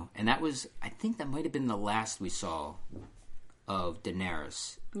 No. And that was, I think that might have been the last we saw of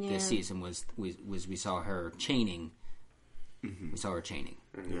Daenerys this season was we saw her chaining. Mm-hmm. We saw her chaining.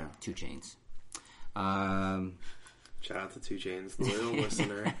 Yeah. 2 chains. Shout out to 2 Chainz, loyal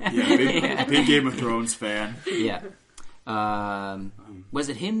listener. Yeah, big Game of Thrones fan. Yeah. Was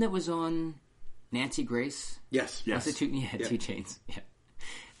it him that was on Nancy Grace? Yes. Yes. Was it 2 Chains? Yeah.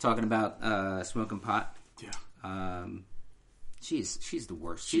 Talking about smoking pot. Yeah. She's the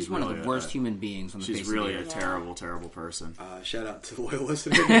worst. She's one really of the worst human beings on the face She's really of a the earth. terrible, terrible person. Shout out to the loyal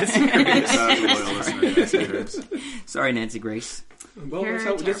listener, Nancy Grace. Loyal listener, Nancy Grace. Sorry, Nancy Grace. Well,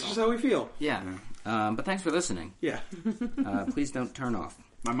 that's just how we feel. Yeah. But thanks for listening. Yeah. Please don't turn off.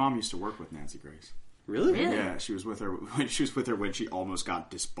 My mom used to work with Nancy Grace. Really? Yeah, she was with her when she almost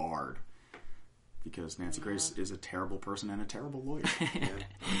got disbarred. Because Nancy Grace is a terrible person and a terrible lawyer.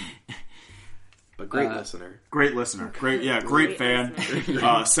 But great listener. Great listener. Great fan.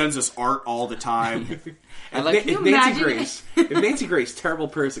 Sends us art all the time. If Nancy Grace, terrible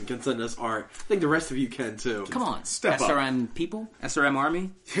person, can send us art, I think the rest of you can too. Come on. Step up. SRM people? SRM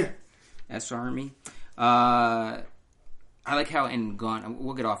Army? SR Army? I like how in Gone...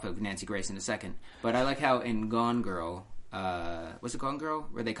 We'll get off of Nancy Grace in a second. But I like how in Gone Girl, what's it called, Girl?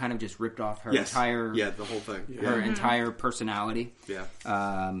 Where they kind of just ripped off her Yes. entire Yeah, the whole thing. her entire personality. Yeah.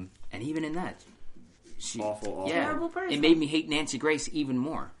 And even in that, she Awful. yeah, Terrible person. it made me hate Nancy Grace even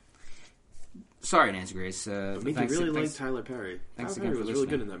more. Sorry, Nancy Grace. I mean, he thanks- really thanks- liked Tyler Perry. thanks Tyler again Perry for was really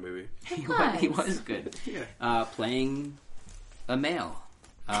good listening. in that movie. He was good. Yeah. Playing a male.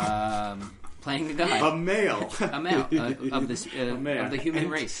 Playing a guy. A male. A male of this man. of the human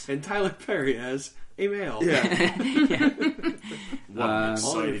race. And Tyler Perry as a male. Yeah. What an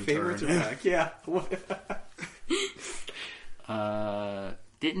All your exciting favorites turn. are back. Yeah.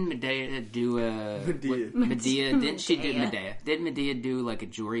 Didn't Medea do a Medea. Medea? Didn't she do Medea. Medea? Did Medea do like a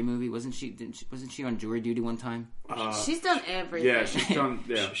jury movie? Wasn't she on jury duty one time? She's done everything. Yeah, she's done.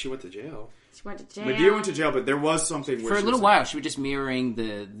 Yeah. She went to jail. She went to jail. Medea went to jail, but there was something where For a she little was while, she was just mirroring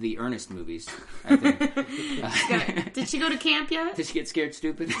the Ernest movies. I think. Did she go to camp yet? Did she get scared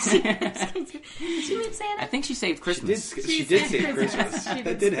stupid? Did she meet Santa? I think she saved Christmas. She did save Christmas. She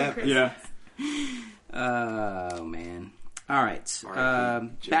That did did save happen. Christmas. Yeah. Oh man! All right, R.I.P.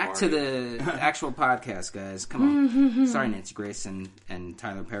 Jim back to Varney. the actual podcast, guys. Come on. Sorry, Nancy Grace and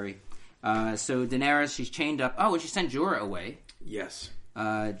Tyler Perry. So Daenerys, she's chained up. Oh, and she sent Jorah away. Yes.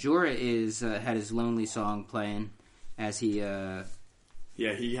 Jorah had his lonely song playing as he Yeah,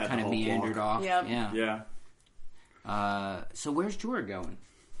 he had kind the of whole meandered walk. off. Yep. Yeah. Yeah. So where's Jorah going?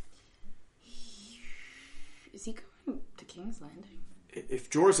 Is he going to King's Landing? If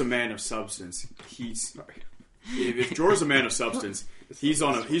Jorah's a man of substance, if Jorah's a man of substance, he's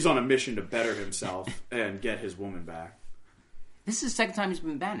on a mission to better himself and get his woman back. This is the second time he's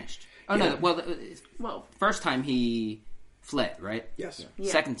been banished. Oh Yeah. no! Well, Well, first time he fled, right? Yes. yeah.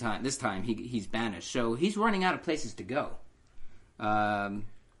 Second time, this time he's banished. So he's running out of places to go.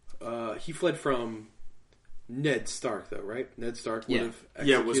 He fled from Ned Stark, though, right? Ned Stark would Yeah. have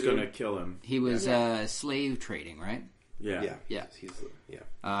Yeah, was executed going to him. kill him. He was Yeah. slave trading, right? Yeah. Yeah. Yeah. He's yeah.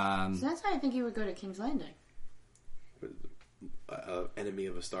 So that's why I think he would go to King's Landing. Enemy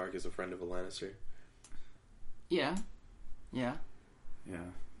of a Stark is a friend of a Lannister. Yeah. Yeah.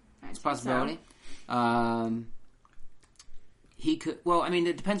 It's a possibility. He could. Well, I mean,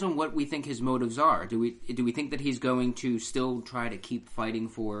 it depends on what we think his motives are. Do we think that he's going to still try to keep fighting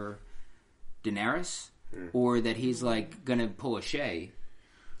for Daenerys, or that he's like going to pull a Shay?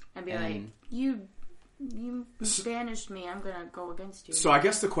 I'd be And- like, you banished me. I'm gonna go against you. So I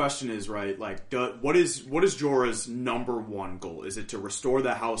guess the question is, right, like, what is Jorah's number one goal? Is it to restore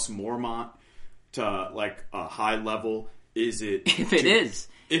the House Mormont to, like, a high level? Is it... If it is,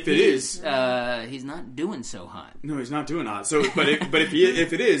 If it is... he's not doing so hot. No, he's not doing that. So, but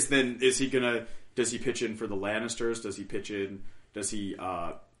if it is, then is he gonna... Does he pitch in for the Lannisters? Does he pitch in... Does he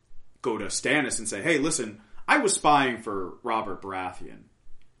go to Stannis and say, hey, listen, I was spying for Robert Baratheon.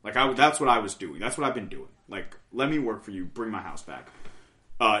 Like, that's what I was doing. That's what I've been doing. Like, let me work for you. Bring my house back.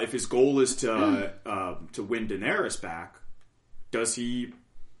 If his goal is to win Daenerys back, does he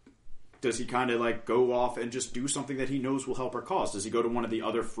kind of like go off and just do something that he knows will help our cause? Does he go to one of the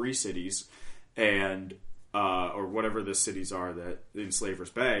other free cities and or whatever the cities are that in Slaver's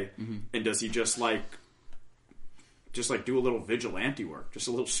Bay, and does he just like do a little vigilante work, just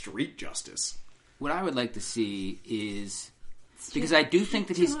a little street justice? What I would like to see is, because I do think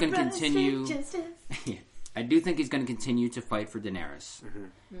that he's going to continue. I do think he's going to continue to fight for Daenerys.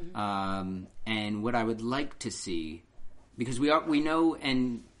 And what I would like to see, because we know,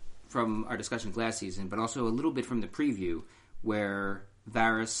 and from our discussions last season, but also a little bit from the preview, where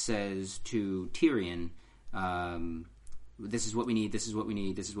Varys says to Tyrion, "This is what we need. This is what we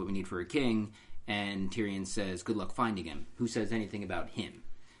need. This is what we need for a king." And Tyrion says, "Good luck finding him." Who says anything about him?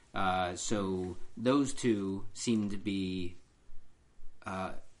 So those two seem to be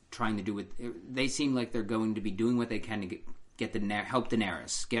trying to do it. They seem like they're going to be doing what they can to help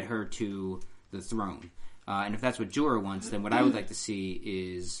Daenerys, get her to the throne. And if that's what Jorah wants, then what I would like to see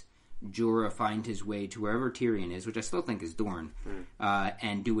is Jorah find his way to wherever Tyrion is, which I still think is Dorne,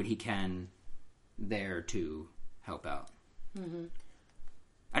 and do what he can there to help out.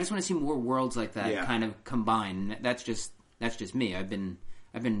 I just want to see more worlds like that kind of combine. That's just me. I've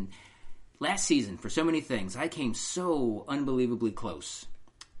been last season for so many things. I came so unbelievably close,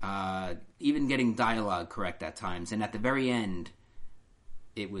 even getting dialogue correct at times, and at the very end,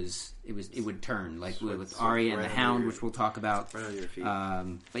 it would turn like with Arya and the Hound, which we'll talk about. Right on your feet.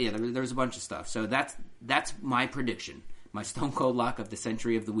 But yeah, there was a bunch of stuff. So that's my prediction, my Stone Cold Lock of the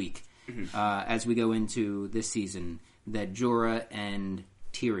Century of the Week, as we go into this season, that Jorah and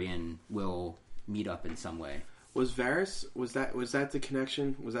Tyrion will meet up in some way. Was Varys? Was that the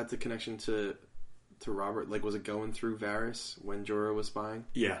connection? Was that the connection to Robert? Like, was it going through Varys when Jorah was spying?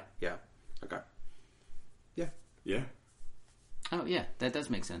 Yeah. Yeah. Okay. Yeah. Yeah. Oh yeah, that does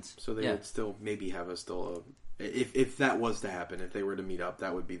make sense. So they would still maybe have if that was to happen, if they were to meet up,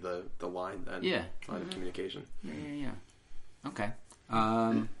 that would be the line then. Yeah. Line of communication. Yeah. Okay.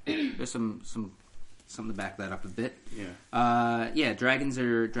 There's something to back that up a bit. Yeah. Dragons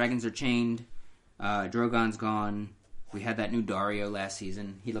are chained. Drogon's gone. We had that new Dario last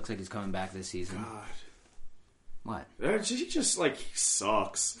season. He looks like he's coming back this season. God. What? He just he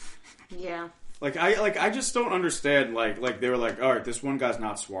sucks. Yeah. I just don't understand. They were like, all right, this one guy's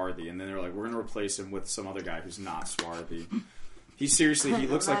not swarthy, and then they were like, we're gonna replace him with some other guy who's not swarthy. He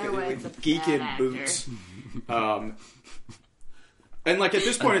looks like a geek in boots. And at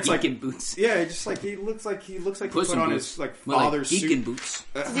this point, it's geek in boots. Yeah, just he looks like he Puss put in on boots. his father's geek suit. in boots.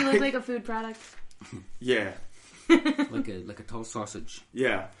 Does he look like a food product? Yeah. like a tall sausage.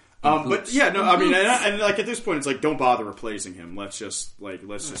 Yeah. But yeah, no, I mean, and at this point, it's don't bother replacing him. Let's just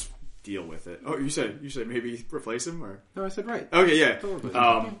deal with it. Oh, you said maybe replace him, or No, I said right. okay, yeah.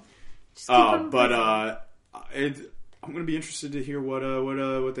 Just keep him But I'm going to be interested to hear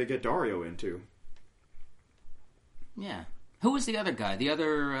what they get Dario into. Yeah. Who was the other guy? The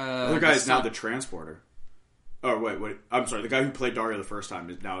other guy is now the transporter. Oh wait! I'm sorry. The guy who played Dario the first time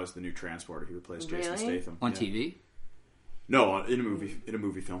is the new transporter. He replaced Jason Statham on TV. No, in a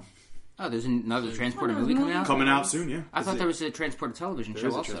movie film. Oh, there's another Transporter movie coming out? Coming out soon, yeah. I thought there was a Transporter television show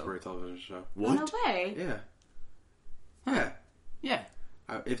also. There is a Transporter television show. What? No way. Yeah. Huh. Yeah.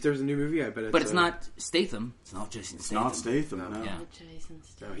 If there's a new movie, I bet it's... But it's not Statham. It's not Jason Statham. It's not Statham, no. Yeah. Jason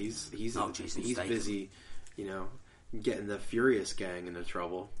Statham. No, he's Statham. busy, getting the Furious gang into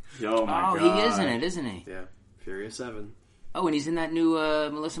trouble. Oh, my God. He is in it, isn't he? Yeah. Furious 7. Oh, and he's in that new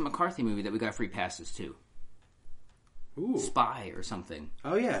Melissa McCarthy movie that we got free passes to. Ooh. Spy or something.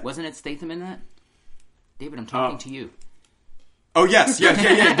 Oh, yeah. Wasn't it Statham in that? David, I'm talking to you. Oh yes, yeah.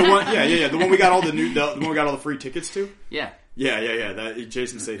 The one, the one we got all the one we got all the free tickets to. Yeah. Yeah. That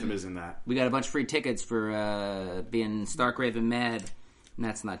Jason Statham is in that. We got a bunch of free tickets for being Stark Raven mad, and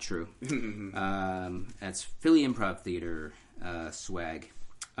that's not true. That's Philly Improv Theater swag.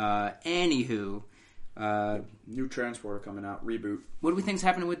 Anywho, new Transporter coming out, reboot. What do we think's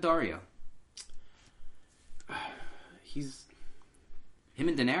happening with Dario? Him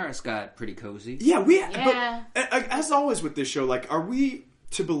and Daenerys got pretty cozy. Yeah, Yeah. But as always with this show, are we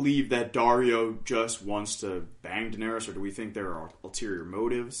to believe that Dario just wants to bang Daenerys, or do we think there are ulterior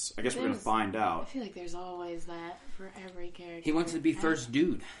motives? I guess we're going to find I out. feel like there's always that for every character. He wants to be first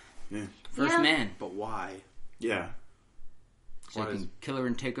dude. Yeah. First man. But why? Yeah. So he can kill her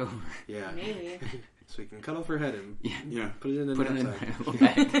and take over. Yeah. Maybe. So we can cut off her head and Yeah. put it in the Put him in knapsack. a little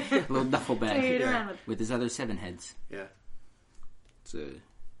bag. A little duffel Carry it bag. around with- With his other 7 heads. Yeah. It's a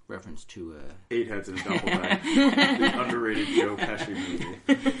reference to... 8 heads in a duffel bag. The underrated Joe Pesci movie.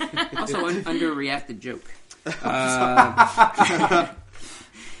 Also, underreacted joke.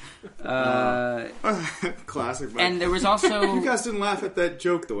 Classic. And there was also... You guys didn't laugh at that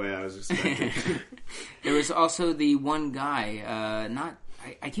joke the way I was expecting. There was also the one guy,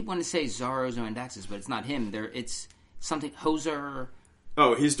 I keep wanting to say Zaro Zoandaxis, but it's not him. It's something... Hoser...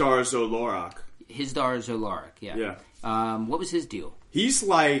 Oh, he's Darzo Lorak. Hizdar Zolorik, yeah. What was his deal? He's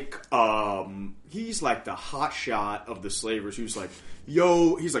like the hot shot of the slavers who's like,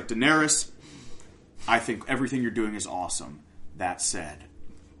 yo, he's like, Daenerys, I think everything you're doing is awesome. That said,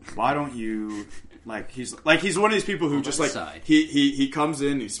 why don't you he's one of these people who just he comes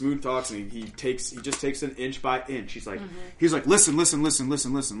in, he smooth talks, and he just takes an inch by inch. He's like, listen.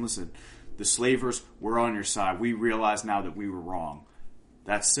 The slavers, we're on your side. We realize now that we were wrong.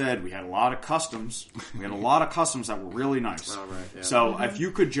 That said, we had a lot of customs. That were really nice. Oh, right, yeah. So if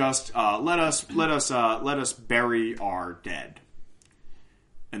you could just let us bury our dead.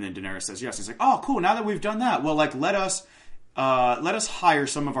 And then Daenerys says yes. He's like, oh, cool. Now that we've done that, well, let us hire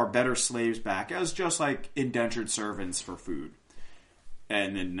some of our better slaves back as just indentured servants for food.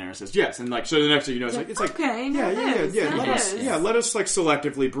 And then Daenerys says yes. And so the next thing you know, it's like okay, yeah. let Let us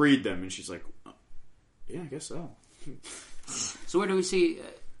selectively breed them. And she's like, yeah, I guess so. So where do we see...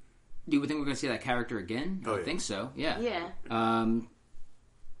 do you think we're going to see that character again? Oh, I yeah. think so, yeah. Yeah.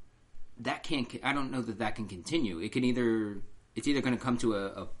 That can't... I don't know that can continue. It can either... It's either going to come to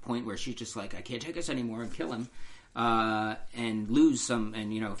a point where she's just like, I can't take this anymore, and kill him, and lose some,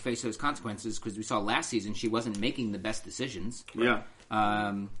 and, face those consequences, because we saw last season she wasn't making the best decisions. Yeah.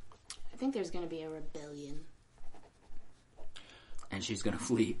 I think there's going to be a rebellion. And she's going to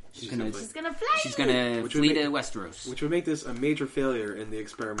flee. She's going to fly. She's going to flee to Westeros. Which would make this a major failure in the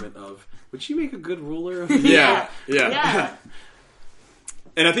experiment of, would she make a good ruler? Yeah. Yeah.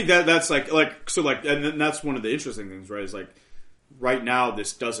 And I think that's and that's one of the interesting things, right? Is right now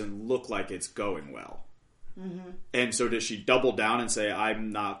this doesn't look like it's going well. And so does she double down and say,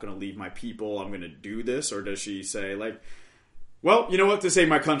 I'm not going to leave my people, I'm going to do this? Or does she say, like, well, you know what, to save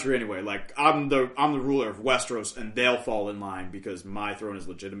my country anyway. Like, I'm the ruler of Westeros, and they'll fall in line because my throne is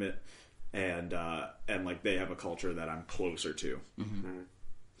legitimate, and like, they have a culture that I'm closer to.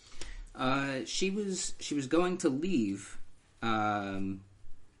 She was going to leave, and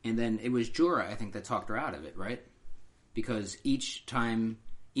then it was Jorah, I think, that talked her out of it, right? Because each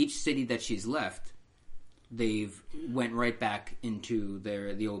city that she's left, they've went right back into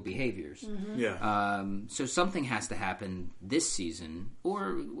the old behaviors. Yeah. So something has to happen this season,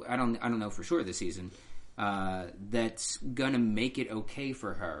 or I don't know for sure this season, that's gonna make it okay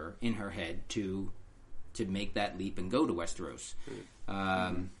for her in her head to make that leap and go to Westeros.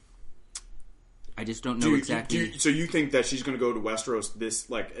 I just don't know exactly. So you think that she's going to go to Westeros? It's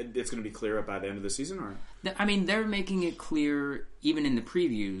going to be clear by the end of the season, or? I mean, they're making it clear, even in the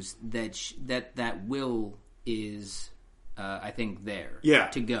previews, that will is, I think, there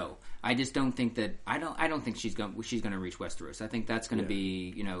to go. I just don't think that I don't think she's going to reach Westeros. I think that's going to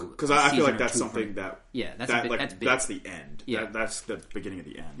be, because I feel like that's something that that's big. That's the end. Yeah. That's the beginning of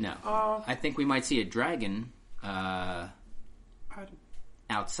the end. No, I think we might see a dragon.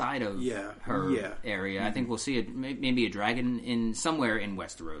 Outside of her area, I think we'll see maybe a dragon in somewhere in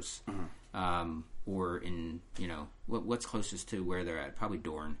Westeros, or in what's closest to where they're at. Probably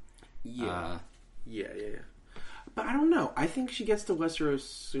Dorne. Yeah. But I don't know. I think she gets to Westeros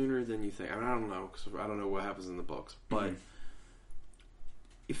sooner than you think. I mean, I don't know because I don't know what happens in the books. But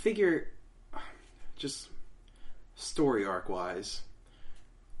you figure, just story arc wise.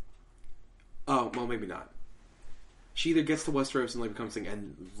 Oh well, maybe not. She either gets to Westeros and becomes thing,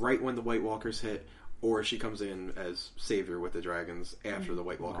 and right when the White Walkers hit, or she comes in as savior with the dragons after the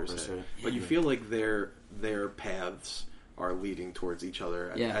White Walkers hit. But you feel like their paths are leading towards each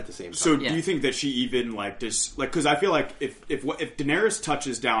other at the same time. So do you think that she even because I feel like if Daenerys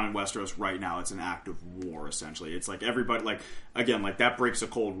touches down in Westeros right now, it's an act of war essentially. It's like everybody again that breaks a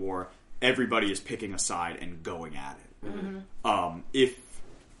Cold War. Everybody is picking a side and going at it.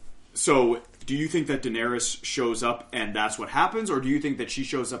 Do you think that Daenerys shows up and that's what happens, or do you think that she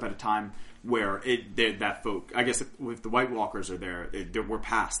shows up at a time where I guess if the White Walkers are there, we're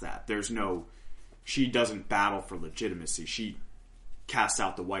past that. She doesn't battle for legitimacy. She casts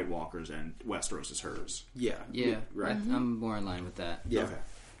out the White Walkers and Westeros is hers. Yeah, right. I'm more in line with that. Yeah.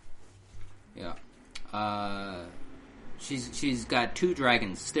 Okay. Yeah. She's got 2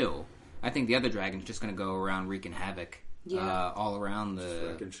 dragons still. I think the other dragon's just going to go around wreaking havoc all around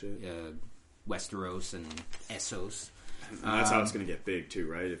the Westeros and Essos. And that's how it's going to get big too,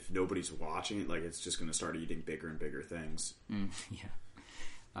 right? If nobody's watching it, it's just going to start eating bigger and bigger things.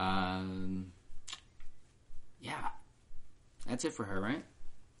 Yeah. That's it for her, right?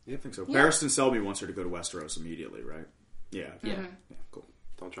 Yeah, I think so. Yeah. Barristan Selmy wants her to go to Westeros immediately, right? Yeah. Yeah. Yeah, cool.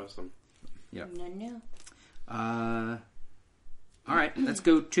 Don't trust them. Yeah. No. All right, let's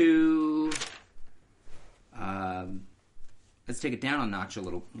go to... let's take it down a notch a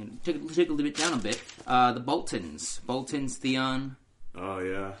little. Take a little bit down a bit. The Boltons. Theon. Oh,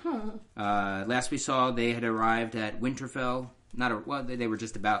 yeah. Last we saw, they had arrived at Winterfell. They were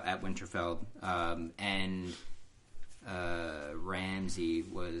just about at Winterfell. And Ramsay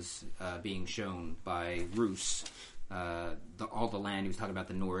was being shown by Roose. All the land. He was talking about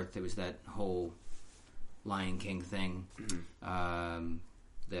the north. It was that whole Lion King thing.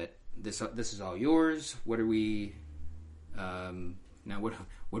 That this is all yours. What are we... now what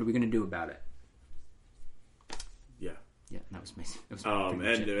are we going to do about it? Yeah, that was amazing.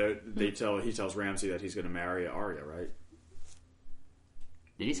 He tells Ramsay that he's going to marry Arya, right?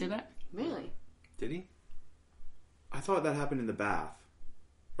 Did he say that? Really? Did he? I thought that happened in the bath,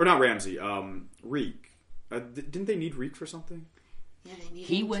 or not Ramsay. Reek. Didn't they need Reek for something? Yeah, they need.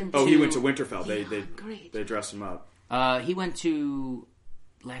 He went to Winterfell. They dressed him up. He went to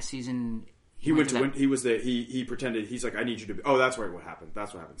last season. He pretended. He's like, I need you to be... Oh, that's right. What happened?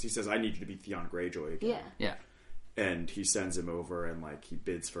 That's what happens. He says, I need you to be Theon Greyjoy again. Yeah. And he sends him over and he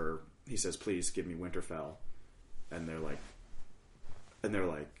bids for... He says, please give me Winterfell. And they're like...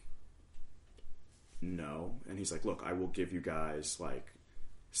 No. And he's like, look, I will give you guys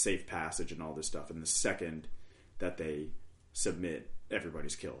safe passage and all this stuff. And the second that they submit,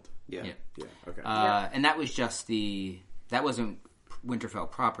 everybody's killed. Yeah. Okay. And that was just that wasn't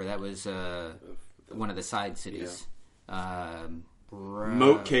Winterfell proper. That was one of the side cities.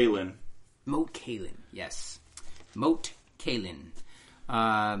 Moat Cailin. Yes. Moat Cailin.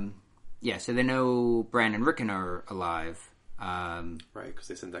 So they know Bran and Rickon are alive. Right, because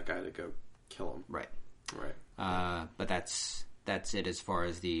they sent that guy to go kill him. Right. But that's that's it as far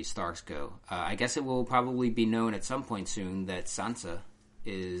as the Starks go. I guess it will probably be known at some point soon that Sansa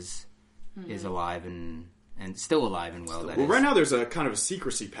is alive and still alive and well. Well, right now there's a kind of a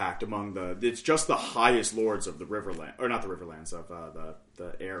secrecy pact among it's just the highest lords of the Riverland, or not the Riverlands, of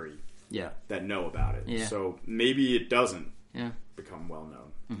the Eyrie that know about it. Yeah. So maybe it doesn't Yeah. become well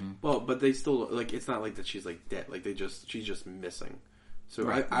known. Well, but they still like. It's not like that. She's like dead. Like she's just missing. So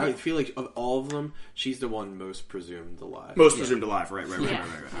I feel like of all of them, she's the one most presumed alive. Most presumed alive, right.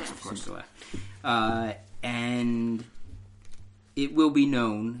 Of course. And it will be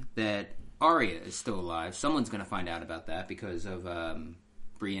known that Arya is still alive. Someone's going to find out about that because of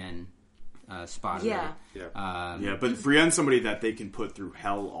Brienne spotted her. Yeah, but Brienne's somebody that they can put through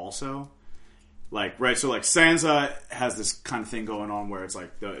hell also. Like, right, so like Sansa has this kind of thing going on where it's like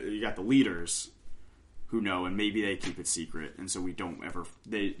you got the leaders who know, and maybe they keep it secret, and so we don't ever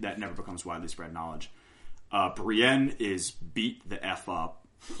that never becomes widely spread knowledge. Brienne is beat the F up.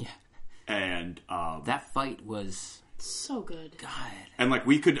 Yeah. And that fight was so good. God. And like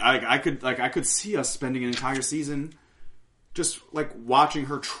I could see us spending an entire season just like watching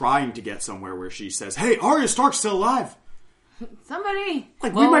her trying to get somewhere where she says, "Hey, Arya Stark's still alive." Somebody.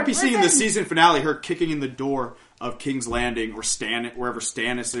 Like we might be seeing in the season finale her kicking in the door of King's Landing or wherever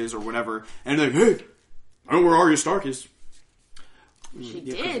Stannis is or whatever, and like, "Hey, I know where Arya Stark is." She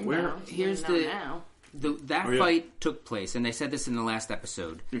did. Here's that fight took place, and they said this in the last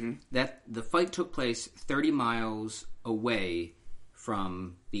episode. That the fight took place 30 miles away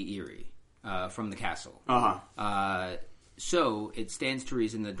from the Eyrie, from the castle. So it stands to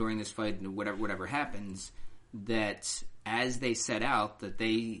reason that during this fight, whatever happens, that as they set out, that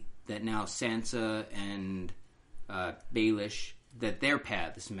now Sansa and Baelish, that their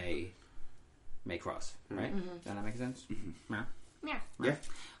paths may cross. Right? Does that make sense? Yeah. Yeah.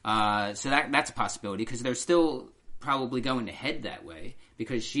 Yeah. So that's a possibility because they're still probably going to head that way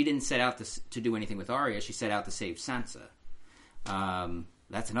because she didn't set out to do anything with Arya. She set out to save Sansa.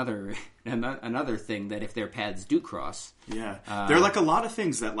 That's another thing that if their paths do cross, there are like a lot of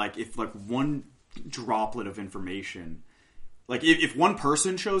things that like if like one droplet of information, like if one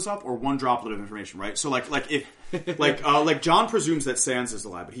person shows up or one droplet of information, right? So like if like Jon presumes that Sansa's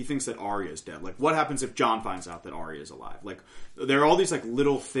alive, but he thinks that Arya is dead. Like what happens if Jon finds out that Arya is alive? Like there are all these like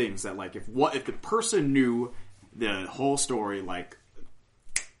little things that like if the person knew the whole story, like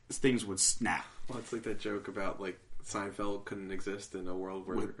things would snap. Well, it's like that joke about like Seinfeld couldn't exist in a world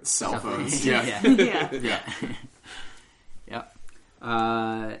where With cell phones. Yeah.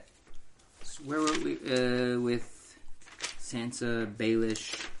 So where were we with Sansa,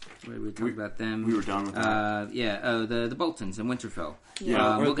 Baelish? Where did we talk about them? We were done with that. The Boltons and Winterfell.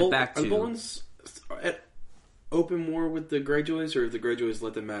 Yeah, we'll get back to. Are the Boltons at open war with the Greyjoys, or have the Greyjoys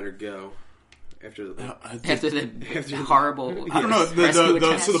let the matter go after the horrible? I don't know. So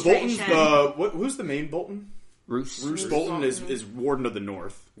the Boltons. Who's the main Bolton? Roose Bolton is Warden of the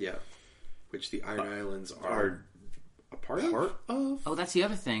North. Yeah, which the Iron Islands are a part of. Oh, that's the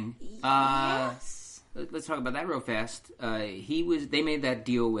other thing. Yes. Let's talk about that real fast. They made that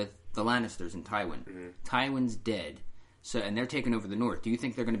deal with the Lannisters and Tywin. Tywin's dead, and they're taking over the North. Do you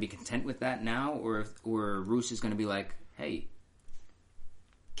think they're going to be content with that now, or Roose is going to be like, hey,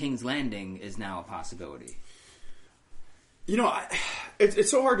 King's Landing is now a possibility? You know,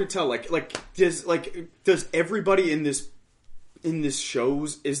 it's so hard to tell. Does everybody in this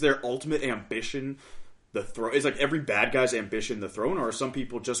shows, is their ultimate ambition the throne? Is like every bad guy's ambition the throne, or are some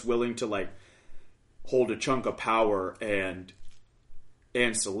people just willing to like hold a chunk of power and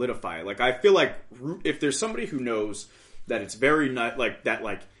solidify it? Like I feel like if there's somebody who knows that it's very not like that,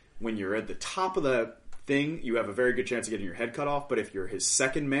 like when you're at the top of the thing, you have a very good chance of getting your head cut off. But if you're his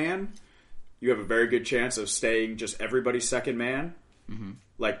second man, you have a very good chance of staying just everybody's second man.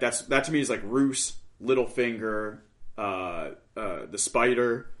 Like that to me is like Roose, Littlefinger, the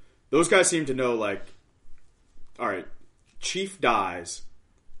Spider. Those guys seem to know like, all right, Chief dies,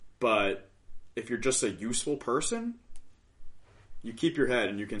 but if you're just a useful person, you keep your head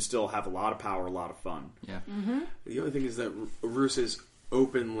and you can still have a lot of power, a lot of fun. Yeah. The only thing is that Roose is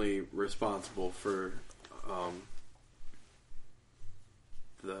openly responsible for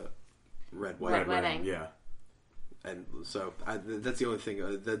the Red Wedding. Yeah. And so that's the only thing.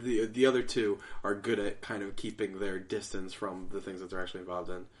 The other two are good at kind of keeping their distance from the things that they're actually involved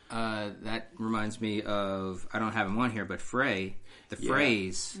in. That reminds me of, I don't have him on here, but Frey. The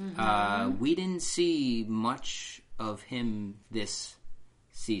Freys. We didn't see much of him this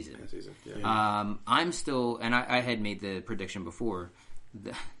season. I'm still, and I had made the prediction before,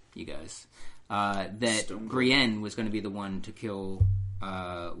 you guys, that Brienne was going to be the one to kill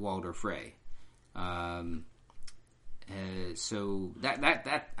Walder Frey. So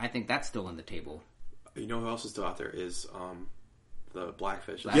that I think that's still on the table. You know who else is still out there is the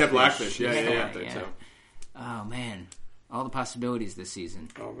Blackfish. Yeah, Blackfish. Yeah. Out there too. Oh man, all the possibilities this season.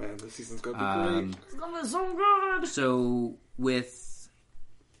 Oh man, this season's gonna be great. It's gonna be so good. So with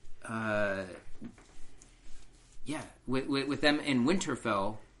with them in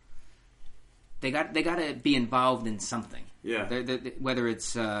Winterfell, they got to be involved in something. Yeah. Whether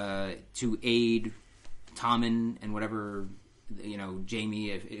it's to aid Tommen and whatever,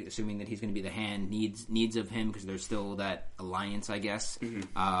 Jaime, assuming that he's going to be the hand, needs of him because there's still that alliance, I guess.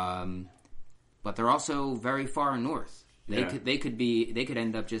 Mm-hmm. But they're also very far north. They could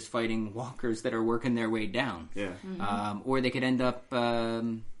end up just fighting walkers that are working their way down. Yeah. Mm-hmm. Or they could end up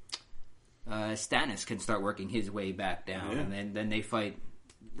Stannis can start working his way back down, and then they fight.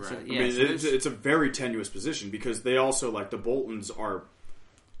 Right. So, I mean, it's a very tenuous position because they also, like, the Boltons are,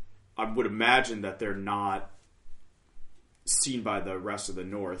 I would imagine that they're not seen by the rest of the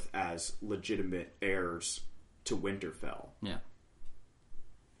North as legitimate heirs to Winterfell. Yeah.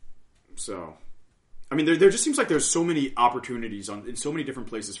 So, I mean, there just seems like there's so many opportunities in so many different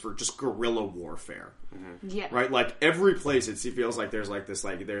places for just guerrilla warfare. Mm-hmm. Yeah. Right? Like, every place it feels like there's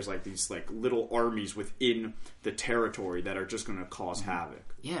these little armies within the territory that are just going to cause havoc.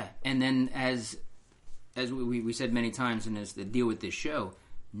 Yeah, and then as we said many times, and as the deal with this show,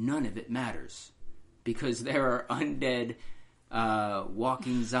 none of it matters because there are undead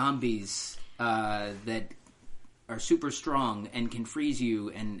walking zombies that are super strong and can freeze you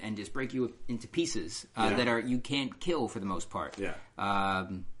and just break you into pieces that you can't kill for the most part. Yeah.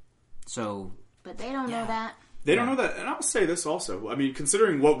 But they don't know that. They don't know that, and I'll say this also. I mean,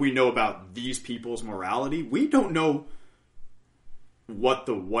 considering what we know about these people's morality, we don't know what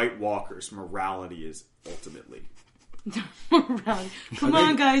the White Walkers' morality is ultimately. Come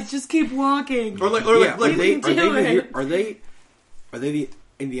on, guys, just keep walking. Are they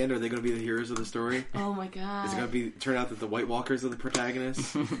in the end? Are they going to be the heroes of the story? Oh my god! Is it going to turn out that the White Walkers are the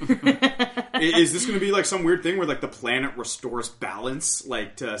protagonists? Is this going to be like some weird thing where like the planet restores balance,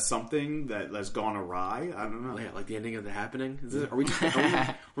 like to something that has gone awry? I don't know. Yeah, like the ending of The Happening. Are we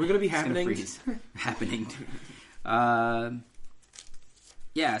going to be happening? Happening.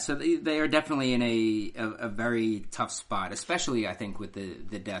 Yeah, so they are definitely in a very tough spot, especially I think with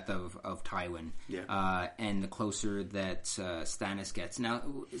the death of Tywin. Yeah. And the closer that Stannis gets. Now,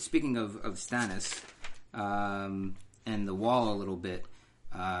 speaking of Stannis and the Wall a little bit,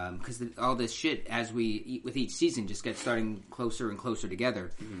 because all this shit with each season just gets starting closer and closer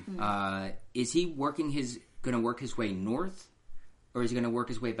together. Mm-hmm. Is he going to work his way north, or is he going to work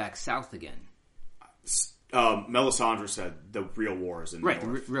his way back south again? Melisandre said the real war is in the north.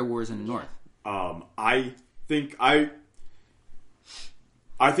 Right, the real war is in the north. I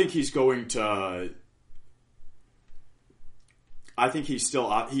think he's going to. I think he's still.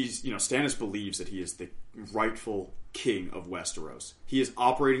 Stannis believes that he is the rightful king of Westeros. He is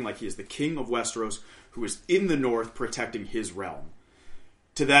operating like he is the king of Westeros, who is in the north protecting his realm.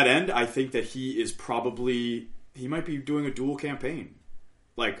 To that end, I think that he might be doing a dual campaign.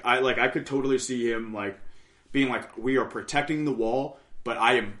 I could totally see him being like, we are protecting the Wall, but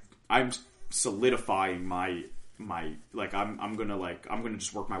I'm solidifying my I'm gonna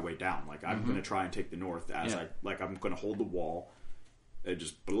just work my way down. I'm gonna try and take the north as I'm gonna hold the Wall and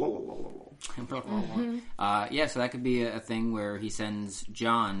just blah, blah, blah, blah, blah. So that could be a thing where he sends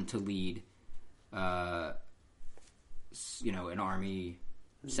Jon to lead an army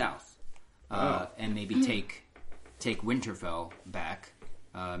south and maybe take Winterfell back.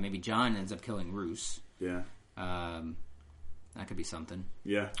 Maybe Jon ends up killing Roose. Yeah. That could be something.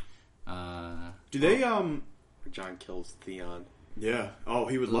 Yeah. Do they Jon kills Theon. Yeah. Oh,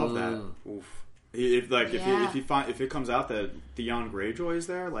 he would love that. Oof. If it comes out that Theon Greyjoy is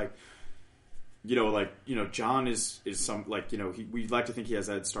there, Jon is some we'd like to think he has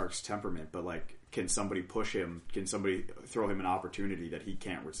Ed Stark's temperament, but can somebody push him? Can somebody throw him an opportunity that he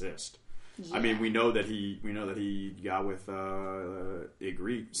can't resist? Yeah. I mean, we know that he got with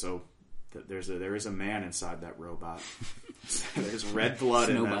Ygritte, so there is a man inside that robot. There's red blood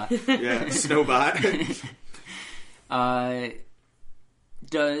in that. Yeah, Snowbot.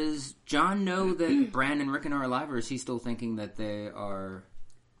 Does Jon know that Bran and Rickon are alive, or is he still thinking that they are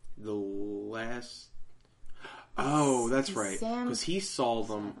the last? Oh, that's right. Because he saw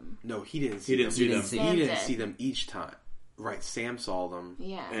them. Sam. No, he didn't see them. He didn't see them each time. Right, Sam saw them.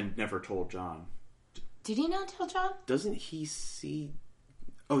 Yeah. And never told Jon. Did he not tell Jon? Doesn't he see...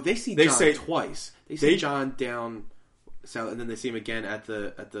 Oh, they see Jon twice. They see Jon down south, and then they see him again at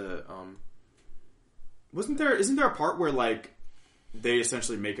the Isn't there a part where, they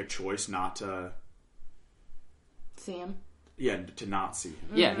essentially make a choice not to See him. Yeah, to not see him.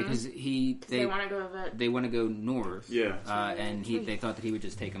 Yeah, because They want to go over. they want to go north. Yeah. And they thought that he would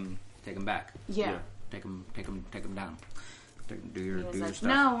just take him back. Yeah. Take him down. Do He your was like, stuff.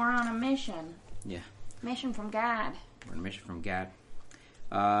 no, we're on a mission. Yeah, Mission from God. we're on a mission from Gad.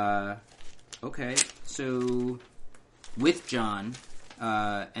 Okay, so with John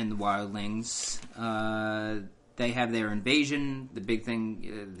and the wildlings, they have their invasion. The big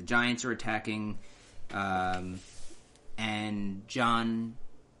thing, the giants are attacking, and John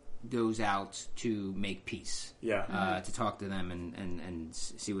goes out to make peace. Yeah. To talk to them and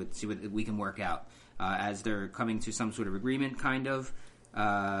see what we can work out. As they're coming to some sort of agreement, kind of,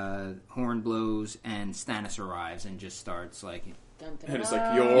 horn blows and Stannis arrives and just starts like, Dun, dun, And it's dun.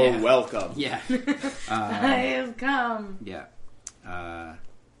 like, you're Yeah. welcome. yeah, I have come. yeah.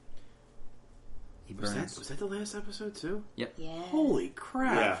 He Was burns. that the last episode too? Yeah. Holy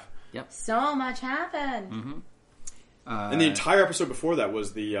crap! Yeah. So much happened. Mm-hmm. And the entire episode before that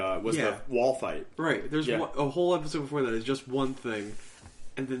was the Yeah. the wall fight. Right. There's Yeah. a whole episode before that is just one thing,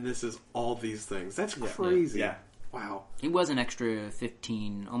 and then this is all these things. That's crazy. Yeah. Wow. It was an extra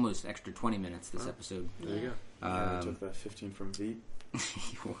 15, almost extra 20 minutes this episode. There you go. Yeah, I took that 15 from Veep.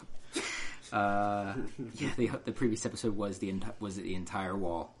 The previous episode was the entire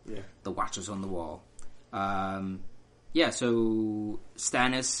wall. Yeah. The Watchers on the Wall. So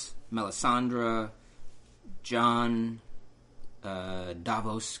Stannis, Melisandre, John,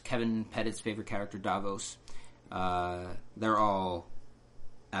 Davos, Kevin Pettit's favorite character, Davos. They're all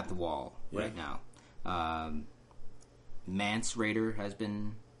at the wall right now. Mance Raider has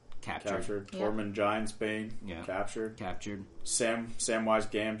been captured. Yep. Tormund Giantsbane captured. Samwise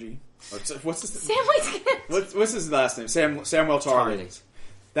Gamgee. What's his what's his last name? Samwell Tarly.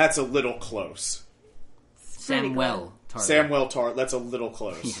 That's a little close. Samuel Tarly. Samwell Tarly. That's a little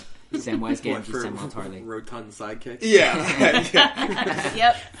close. Samwise What, Gamgee, for Samuel Tarly. rotund sidekick? Yeah. Yeah.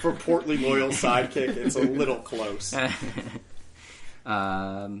 Yep. For portly loyal sidekick, it's a little close.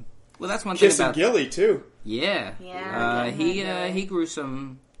 Well, that's one thing Kissing about Gilly too. Yeah. Yeah. He grew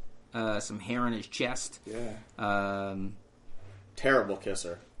some hair on his chest. Yeah. Terrible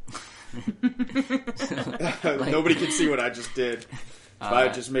kisser. Nobody can see what I just did. I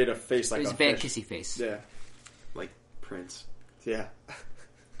just made a face like It was a a bad fish. kissy face. Yeah. Like Prince. Yeah.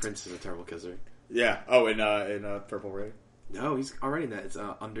 Prince is a terrible kisser. Yeah. Oh, in Purple Rain. No, he's already in that. It's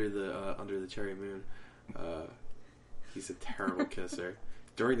under the cherry moon. He's a terrible kisser.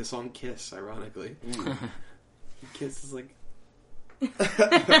 During the song "Kiss," ironically, he kisses like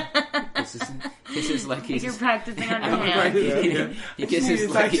Kisses like he's You're practicing on your hand. he kisses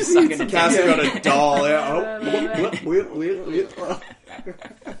like he's sucking a Casting on a doll. Yeah.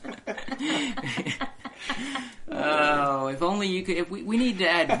 Oh, if only you could. If we need to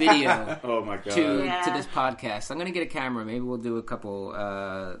add video Oh my god. to this podcast. I'm gonna get a camera. Maybe we'll do a couple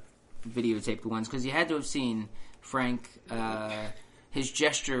videotaped ones because you had to have seen Frank. His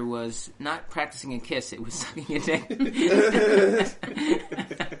gesture was not practicing a kiss; it was sucking a dick.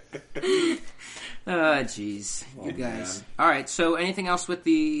 Oh, jeez, you guys. man. All right. So, anything else with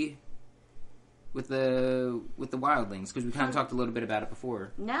the wildlings? Because we kind of talked a little bit about it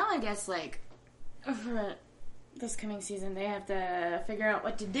before. Now I guess for this coming season they have to figure out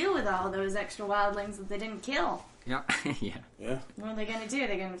what to do with all those extra wildlings that they didn't kill. Yeah, yeah. Yeah. What are they going to do?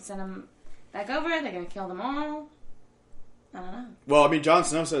 They're going to send them back over? They're going to kill them all? I don't know. Well, I mean, Jon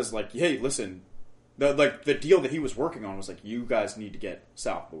Snow says like, "Hey, listen, the deal that he was working on was like, you guys need to get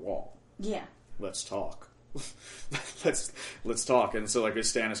south of the wall. Yeah. Let's talk. let's talk." And so like,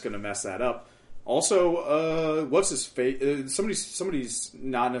 is Stannis going to mess that up? Also, what's his fate? Somebody's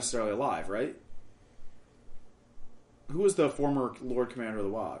not necessarily alive, right? Who was the former Lord Commander of the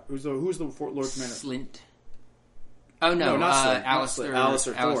Watch? Who's the Lord Commander? Slint. Oh no, not Slint. Not Slint.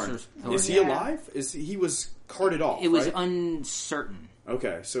 Alistair Thorne. Thorne. Is he alive? He was carted off? It was right? uncertain.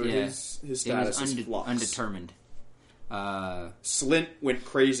 Okay, so Yeah. his It status was is flux. undetermined. Slint went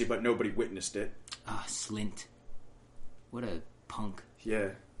crazy, but nobody witnessed it. Slint. What a punk. Yeah.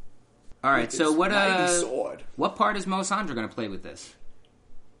 All right, It's so mighty sword. what part is Melisandre going to play with this?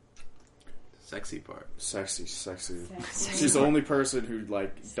 sexy part. Sexy. Sexy. She's the only person who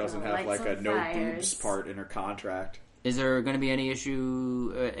doesn't have lights like a on no fires. boobs part in her contract. Is there going to be any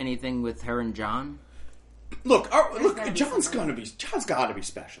issue, anything with her and John? Look, gotta be John's got to be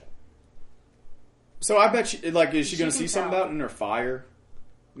special. So I bet is she going to can see something tell. about it in her fire?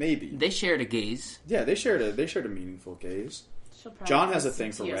 Maybe. They shared a gaze. Yeah, they shared a meaningful gaze. She'll probably John has a just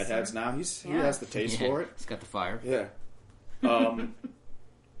thing for tease redheads her. now. He Yeah. has the taste for it. He's got the fire. Yeah.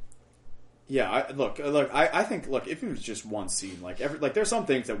 Yeah. I think if it was just one scene, there's some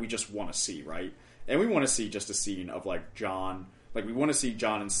things that we just want to see, right? And we want to see just a scene of like Jon, like we want to see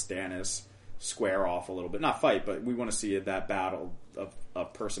Jon and Stannis square off a little bit, not fight, but we want to see that battle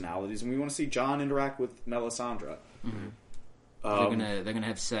of personalities, and we want to see Jon interact with Melisandre. Mm-hmm. They're gonna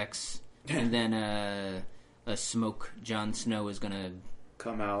have sex, and then a smoke Jon Snow is gonna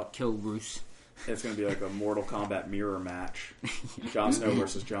come out, kill Roose. It's gonna be like a Mortal Kombat mirror match. Jon Snow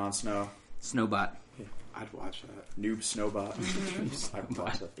versus Jon Snow. Snowbot. I'd watch that. Noob Snowbot. I'd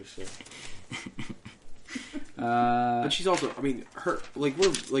watch that for sure. But she's also, I mean, her, like,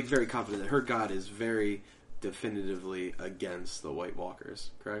 we're, like, very confident that her god is very definitively against the White Walkers,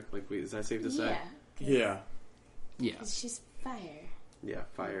 correct? Like, is that safe to say? Yeah. Yeah. 'Cause she's fire. Yeah,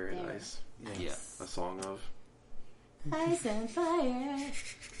 fire and There. ice. Yeah. A song of. Ice and fire.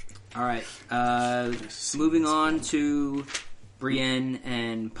 All right. Moving on to Brienne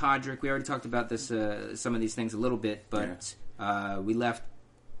and Podrick. We already talked about this, some of these things a little bit, but we left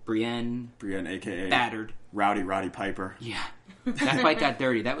Brienne, a.k.a. battered. Rowdy Roddy Piper. Yeah. That fight got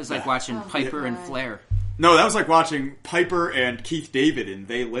dirty. That was like watching Piper and God. Flair. No, that was like watching Piper and Keith David in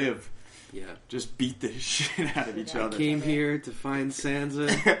They Live Yeah. just beat the shit out of each other. Came here to find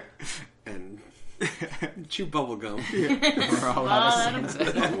Sansa and chew bubblegum. We're all out of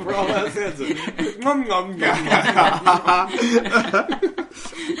Sansa. We're all out of Sansa. Nom, nom, nom.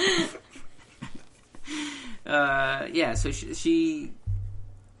 Yeah, so she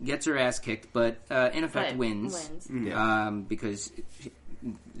gets her ass kicked, but in effect But wins. Yeah. Because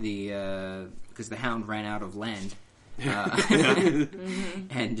the Hound ran out of land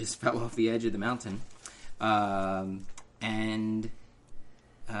and just fell off the edge of the mountain, and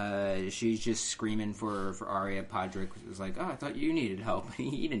she's just screaming for Arya. Podrick was like, "Oh, I thought you needed help."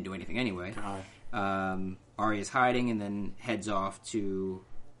 He didn't do anything anyway. Arya's hiding and then heads off to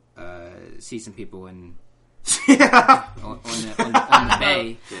see some people in. on the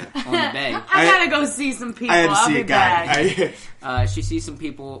bay. Yeah. On the bay. I gotta go see some people. I had to I'll see be a guy. back. She sees some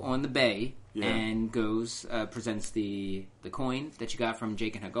people on the bay Yeah. and goes, presents the coin that she got from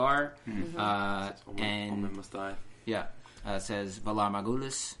Jake and Hagar, Omen must die. says Valar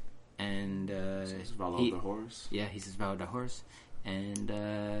Morghulis, and Valo the horse. Yeah, he says Valar the horse, and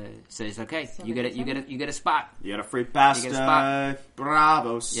says, "Okay, you get a spot." You got a free pass You get a spot.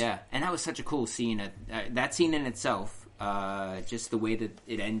 Bravos. Yeah, and that was such a cool scene. That scene in itself, just the way that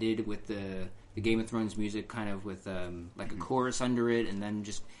it ended with the Game of Thrones music, kind of with like a chorus under it, and then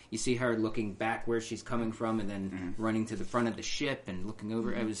just you see her looking back where she's coming from, and then running to the front of the ship and looking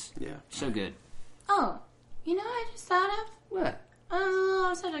over. It was so good. Oh, you know what I just thought of? What? A little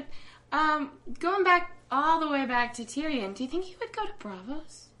off subject. Going back all the way back to Tyrion, do you think he would go to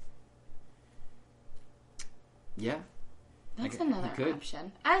Braavos? Yeah. That's He another could.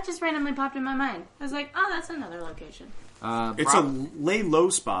 option. I just randomly popped in my mind. I was like, oh, that's another location. It's a lay low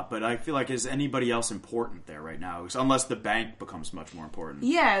spot, but I feel like is anybody else important there right now? Unless the bank becomes much more important.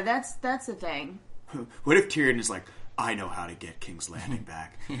 Yeah, that's the thing. What if Tyrion is like, I know how to get King's Landing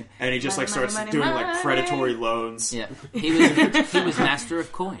back, and he just like Money, starts money, doing money. like predatory loans. Yeah, he was master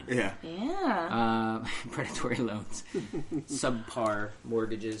of coin. Yeah. Yeah. Predatory loans, subpar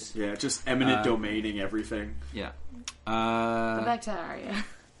mortgages. Yeah, just eminent domaining everything. Yeah. Go back to Arya.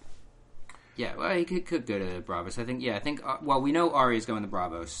 Yeah, well, he could go to Braavos. I think. Well, we know Arya's going to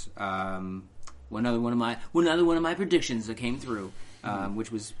Braavos. Another one of my predictions that came through,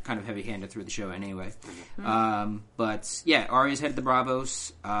 which was kind of heavy-handed through the show anyway. But yeah, Arya's headed to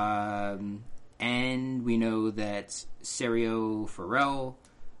Braavos, and we know that Sereo Farrell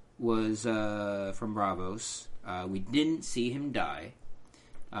was from Braavos. We didn't see him die.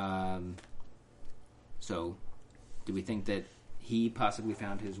 So, do we think that he possibly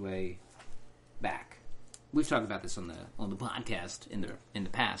found his way back? We've talked about this on the podcast in the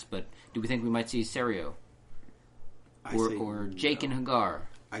past, but do we think we might see Sereo or Jake and Hagar?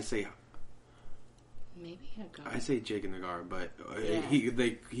 I say Maybe Hagar. I say Jake and Hagar, but Yeah.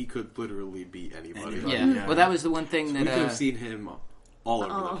 he could literally be anybody. Yeah. Well, that was the one thing that We could have seen him all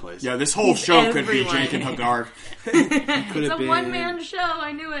over the place. Yeah, this whole show could be everyone. Jake and Hagar. Could It's have a been one-man show.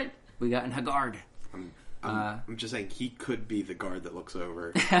 I knew it. we got in Haggard. I'm just saying he could be the guard that looks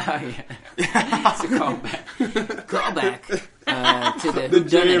over. Yeah. It's a callback. Callback to the Whodunit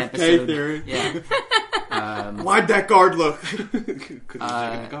JFK episode. theory. Yeah. Why'd that guard look? Could be Jake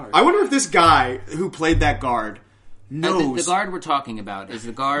and Hagar. I wonder if this guy who played that guard knows. The guard we're talking about is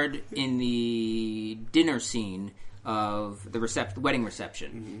the guard in the dinner scene of the wedding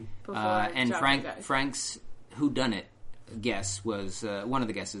reception. Before And Joffrey dies. Frank's whodunit guess was one of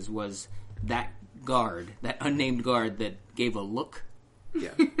the guesses was that guard, that unnamed guard that gave a look. Yeah,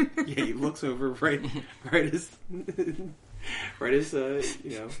 he looks over right as Right as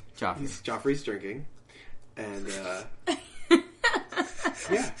Joffrey's drinking, and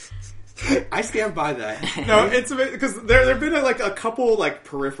yeah. I stand by that. No, it's because there have been a couple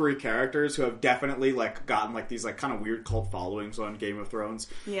periphery characters who have definitely gotten these kind of weird cult followings on Game of Thrones.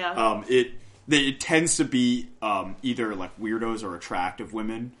 Yeah. It tends to be either weirdos or attractive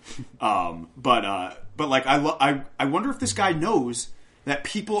women, but I wonder if this guy knows that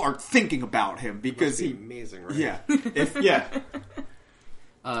people are thinking about him because Must be amazing, right? Yeah.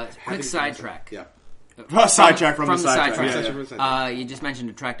 Quick sidetrack. Yeah. Sidetrack from the sidetrack. sidetrack. Yeah. You just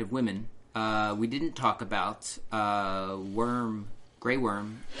mentioned attractive women. We didn't talk about Grey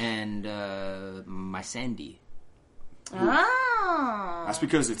Worm, and my Sandy. Oh. That's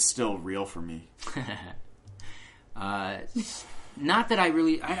because it's still real for me. Not that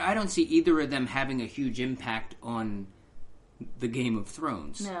I don't see either of them having a huge impact on the Game of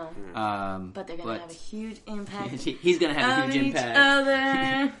Thrones. No. But they're going to have a huge impact. He's going to have a huge impact.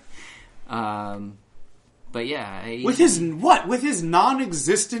 Other. But yeah. With his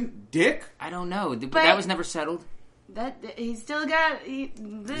non-existent dick? I don't know. That was never settled. He's still got... He's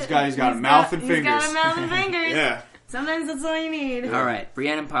got a mouth and fingers. He's got a mouth and fingers. Yeah. Sometimes that's all you need. All right.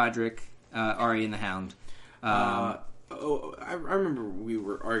 Brienne and Podrick, Arya and the Hound. I remember we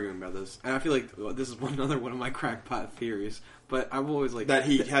were arguing about this, and I feel like this is another one of my crackpot theories. But I'm always like that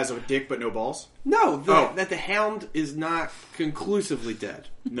he has a dick but no balls. No, that the Hound is not conclusively dead.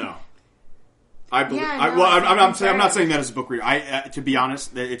 No, I believe. Yeah, I'm not saying that as a book reader. To be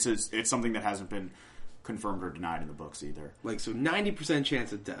honest, it's something that hasn't been confirmed or denied in the books either. 90%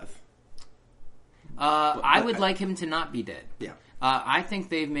 chance of death. I would like him to not be dead. Yeah, I think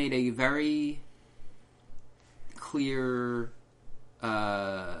they've made a very clear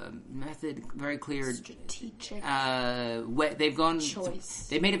method, very clear strategic they've gone choice.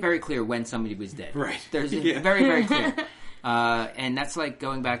 They made it very clear when somebody was dead. Right. There's very, very clear. And that's like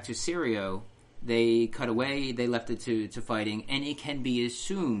going back to Syrio. They cut away, they left it to fighting, and it can be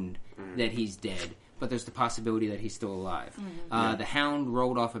assumed that he's dead, but there's the possibility that he's still alive. The Hound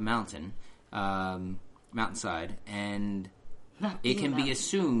rolled off a mountain, mountainside, and it can be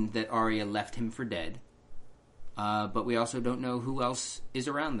assumed that Arya left him for dead. But we also don't know who else is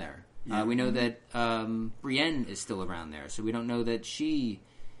around there. We know that Brienne is still around there, so we don't know that she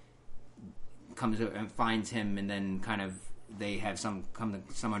comes and finds him, and then kind of they have some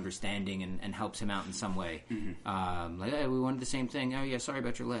understanding and helps him out in some way. Hey, we wanted the same thing. Oh yeah, sorry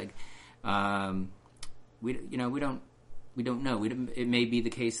about your leg. We don't know. It may be the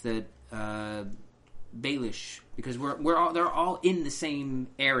case that Baelish, because they're all in the same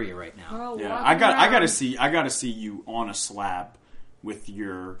area right now. Yeah, I gotta see you on a slab with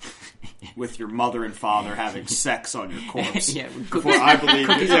your mother and father having sex on your corpse. Before I believe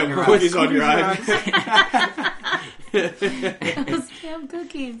cookies on your eyes. Those damn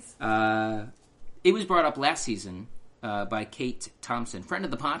cookies. It was brought up last season by Kate Thompson, friend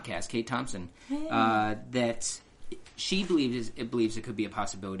of the podcast, Kate Thompson, that she believes it could be a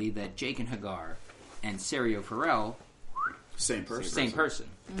possibility that Jake and Hagar and Syrio Forel same person,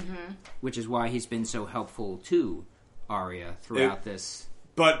 which is why he's been so helpful to Arya throughout this.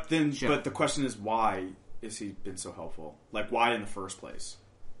 But the question is, why has he been so helpful? Why in the first place?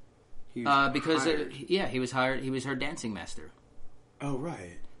 Because he was hired. He was her dancing master. Oh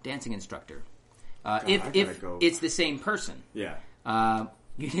right, dancing instructor. If it's the same person,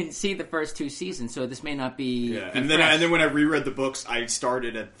 you didn't see the first two seasons, so this may not be. Yeah, and then when I reread the books, I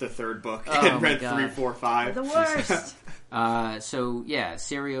started at the third book and read 3, 4, 5. The worst.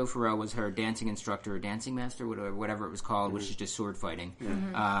 Syrio Forel was her dancing instructor, or dancing master, whatever it was called, which is just sword fighting.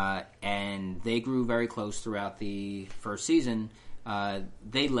 And they grew very close throughout the first season.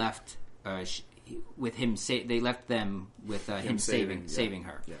 They left with him. They left them with him saving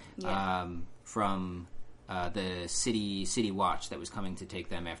her from the city watch that was coming to take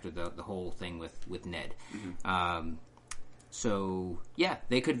them after the whole thing with Ned.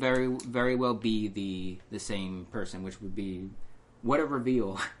 They could very, very well be the same person, which would be what a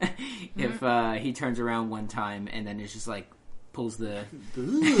reveal if he turns around one time and then it's just pulls the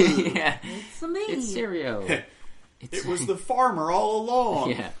It's me. It's Syrio. It was the farmer all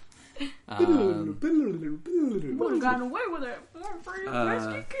along. Yeah. Would have gotten away with it. For you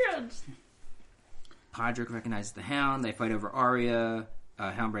pesky kids. Podrick recognizes the Hound. They fight over Arya.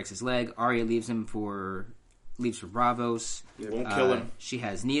 Hound breaks his leg. Arya leaves for Braavos. Won't kill him. She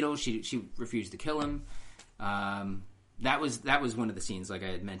has needles. She refused to kill him. That was one of the scenes, like I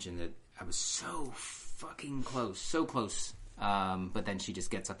had mentioned, that I was so fucking close, so close. But then she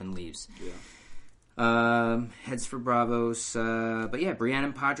just gets up and leaves. Heads for Bravos. But yeah, Brienne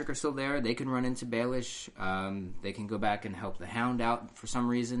and Podrick are still there. They can run into Baelish. They can go back and help the Hound out for some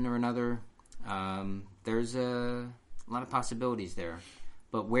reason or another. There's a lot of possibilities there.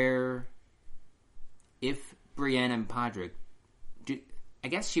 But if Brienne and Podrick, I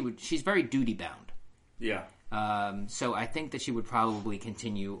guess she's very duty bound. Yeah. So I think that she would probably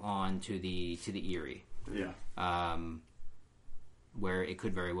continue on to the Eyrie. Yeah. Where it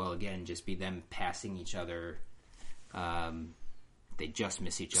could very well again just be them passing each other. They just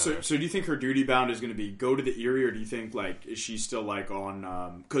miss each other. So do you think her duty bound is going to be go to the Eyrie, or do you think like is she still like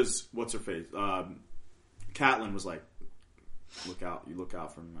on? Because what's her face? Catelyn was like, look out! You look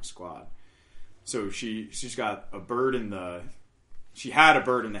out from my squad. So she's got a bird in the. She had a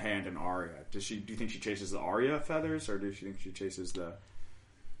bird in the hand in Arya. Do you think she chases the Arya feathers, or do you think she chases the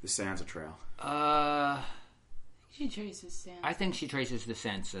Sansa trail? She traces Sansa. I think she traces the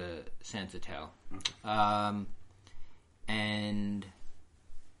Sansa tail. Okay.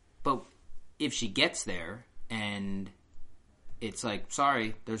 But if she gets there and it's like,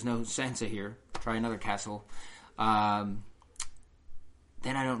 sorry, there's no Sansa here. Try another castle. Then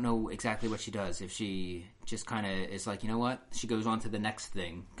I don't know exactly what she does. If she just kind of is like, you know what? She goes on to the next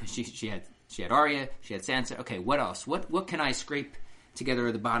thing because she had Arya, she had Sansa. Okay, what else? What can I scrape together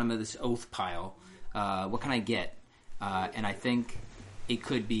at the bottom of this oath pile? What can I get? And I think it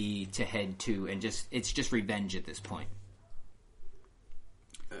could be to head to and it's just revenge at this point.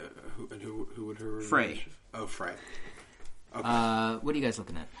 Who would her revenge? Frey. Oh, Frey. Okay. What are you guys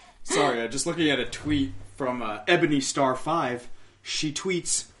looking at? Sorry, just looking at a tweet from Ebony Star 5. She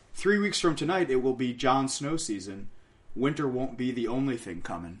tweets, 3 weeks from tonight it will be Jon Snow season. Winter won't be the only thing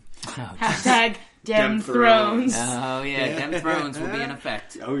coming. Hashtag Dem Thrones. Oh yeah, Dem Thrones will be in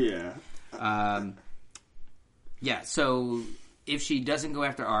effect. Oh yeah. Yeah, so if she doesn't go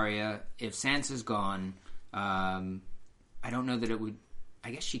after Arya, if Sansa's gone, I don't know that it would. I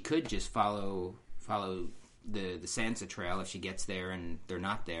guess she could just follow the Sansa trail if she gets there and they're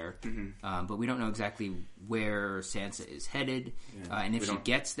not there. Mm-hmm. But we don't know exactly where Sansa is headed, and if she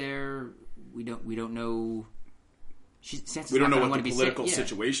gets there, we don't know. We don't know what the political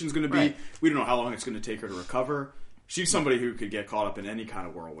situation's going to be. Right. We don't know how long it's going to take her to recover. She's somebody who could get caught up in any kind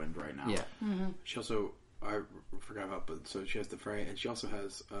of whirlwind right now. Yeah. Mm-hmm. She also, I forgot about, but so she has the Frey, and she also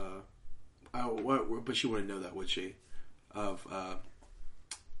has. But she wouldn't know that, would she? Of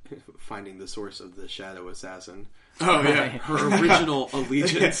finding the source of the Shadow Assassin. Oh yeah, her original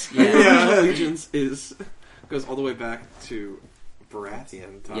allegiance. Allegiance goes all the way back to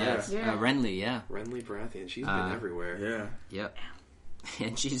Baratheon time. Yes, Renly. Yeah, Renly Baratheon. She's been everywhere. Yeah. Yep.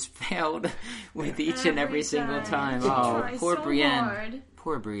 And she's failed with each and every single time. Oh, poor so Brienne. Hard.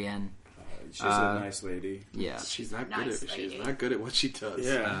 Poor Brienne. She's a nice lady. Yeah, she's not good at. She's not good at what she does.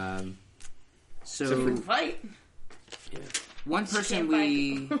 Yeah. So fight. Yeah. One person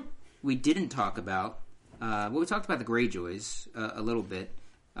we didn't talk about. Well, we talked about the Greyjoys a little bit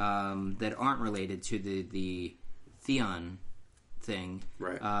that aren't related to the Theon thing.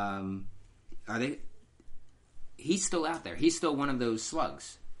 Right. Are they? He's still out there. He's still one of those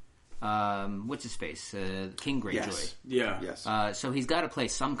slugs. What's his face? King Greyjoy. Yes. Yeah. Yes. So he's got to play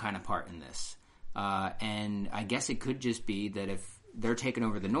some kind of part in this. And I guess it could just be that if they're taking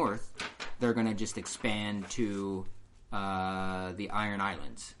over the North, they're going to just expand to the Iron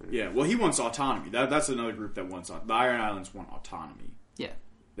Islands. Yeah. Well, he wants autonomy. That's another group that wants the Iron Islands want autonomy. Yeah.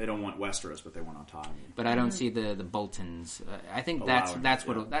 They don't want Westeros, but they want autonomy. But I don't see the Boltons. I think that's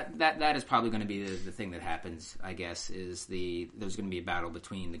what that is probably going to be the thing that happens. I guess is there's going to be a battle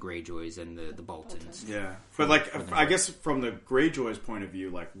between the Greyjoys and the Boltons. Yeah, but like I guess from the Greyjoys' point of view,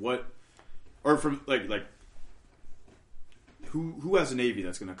 like what, or from like who has a navy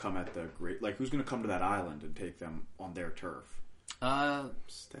that's going to come at the who's going to come to that island and take them on their turf?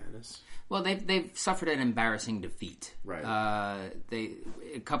 Stannis. Well, they've suffered an embarrassing defeat. Right.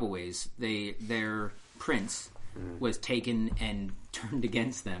 A couple ways. Their prince was taken and turned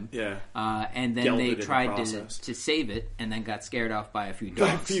against them. Yeah. And then they tried to save it, and then got scared off by a few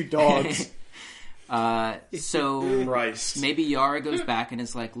dogs. So Christ. Maybe Yara goes back and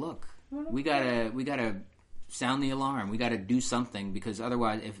is like, "Look, we gotta sound the alarm. We gotta do something because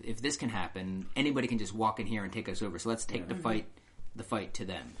otherwise, if this can happen, anybody can just walk in here and take us over. So let's take the fight to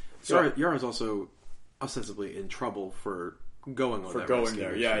them." Yara's also ostensibly in trouble for going on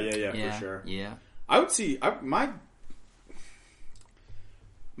there. Yeah, for sure. Yeah, I would see my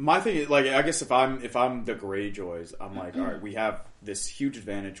thing is like I guess if I'm the Greyjoys, I'm like, all right, we have this huge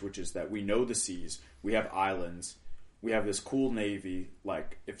advantage, which is that we know the seas, we have islands, we have this cool navy.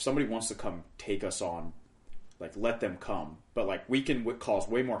 Like if somebody wants to come take us on, Like, let them come. But, like, we can cause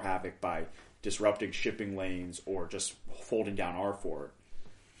way more havoc by disrupting shipping lanes or just holding down our fort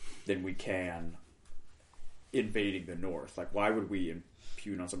than we can invading the north. Like, why would we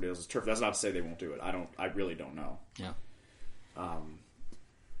impugn on somebody else's turf? That's not to say they won't do it. I really don't know. Yeah.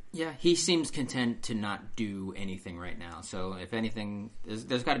 Yeah, he seems content to not do anything right now. So, if anything,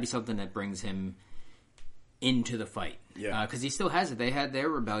 there's got to be something that brings him into the fight. Yeah. Because he still has it. They had their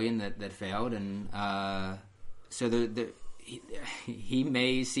rebellion that failed, and so he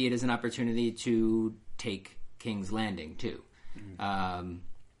may see it as an opportunity to take King's Landing too.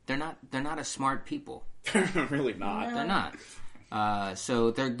 They're not a smart people. Really not. They're not.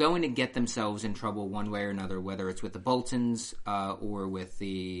 So they're going to get themselves in trouble one way or another, whether it's with the Boltons or with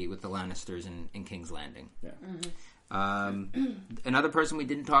the Lannisters in King's Landing. Yeah. Another person we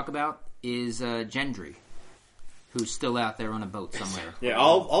didn't talk about is Gendry, who's still out there on a boat somewhere. Yeah,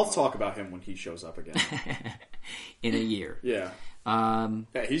 I'll talk about him when he shows up again. In a year. Yeah.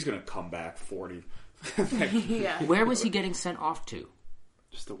 Yeah, he's going to come back 40. Yeah. Where was he getting sent off to?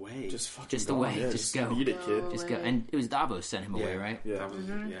 Just away. Just fucking Just go. away. Yeah, Just go. Eat it, kid. Just go. And it was Davos sent him away, right? Yeah. That was,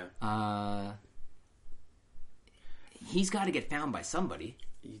 yeah. He's got to get found by somebody.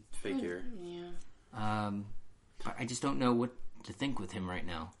 You'd figure. Yeah. I just don't know what to think with him right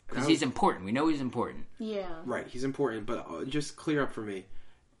now. Because he's important. We know he's important. Yeah. Right, he's important, but just clear up for me,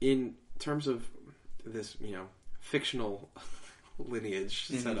 in terms of this, fictional lineage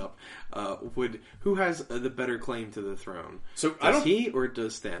setup, who has the better claim to the throne? So does he or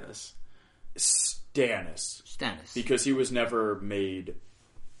does Stannis? Stannis. Because he was never made.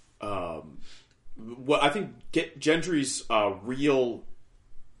 What I think Gendry's real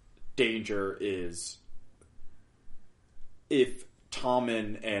danger is if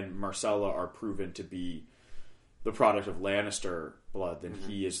Tommen and Marcella are proven to be the product of Lannister blood, then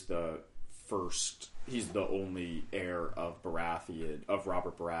he is the first. He's the only heir of Baratheon, of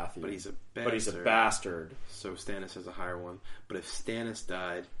Robert Baratheon. But he's a bastard. But he's a bastard. So Stannis has a higher one. But if Stannis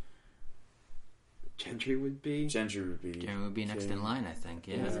died, Gendry would be? Gendry would be next in line, I think.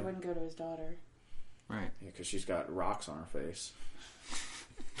 Yeah. Because it wouldn't go to his daughter. Right. Yeah, because she's got rocks on her face.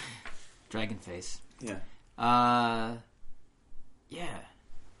 Dragon face. Yeah. Yeah.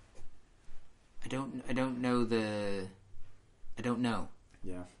 I don't know.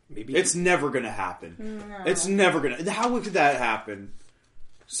 Yeah. Maybe It's never gonna happen. No. It's never gonna. How could that happen?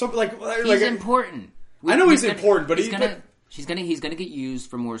 Something like He's important. I know he's important, but he's gonna get used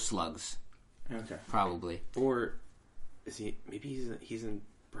for more slugs, Okay. probably. Or is he? Maybe he's in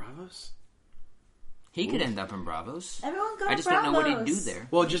Bravos. He could end up in Bravos. Everyone go I to just don't know what he'd do Bravos. there.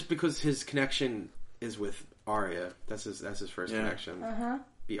 Well, just because his connection is with Arya. That's his first connection. Uh-huh.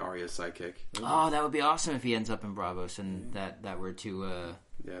 Be Arya's sidekick. Oh, that would be awesome if he ends up in Bravos and that were to.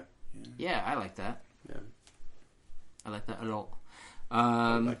 Yeah. Yeah, I like that. Yeah. I like that a lot.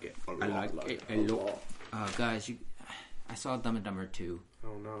 I like it. a lot. Guys, I saw Dumb and Dumber 2. Oh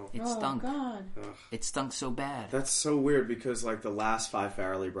no. It Oh, stunk. God. It stunk so bad. That's so weird because like the last 5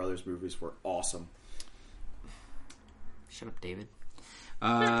 Farrelly Brothers movies were awesome. Shut up, David.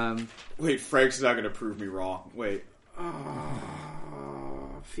 Wait, Frank's not gonna prove me wrong. Wait.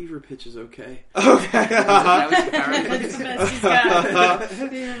 Fever Pitch is okay. That was That's the best he's got.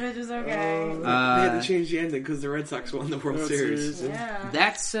 Fever Pitch is okay. They had to change the ending because the Red Sox won the World Series. Yeah.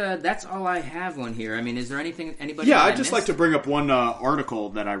 That's all I have on here. I mean, is there anybody? Yeah, that I'd just like missed? to bring up one article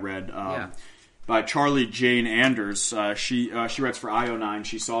that I read by Charlie Jane Anders. She writes for IO9.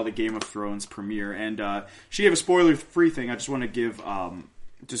 She saw the Game of Thrones premiere, and she gave a spoiler-free thing. I just want to give a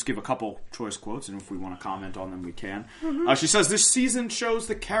couple choice quotes, and if we want to comment on them, we can. She says, this season shows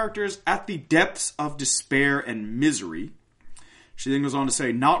the characters at the depths of despair and misery. She then goes on to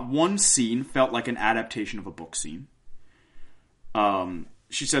say, not one scene felt like an adaptation of a book scene.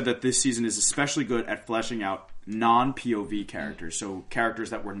 She said that this season is especially good at fleshing out non-POV characters, so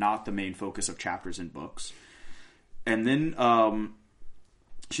characters that were not the main focus of chapters in books. And then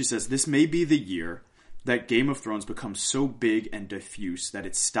she says, this may be the year that Game of Thrones becomes so big and diffuse that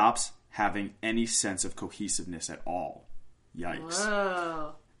it stops having any sense of cohesiveness at all. Yikes.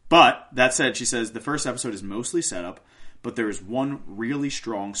 Whoa. But, that said, she says, the first episode is mostly set up, but there is one really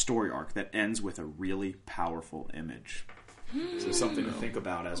strong story arc that ends with a really powerful image. So something to think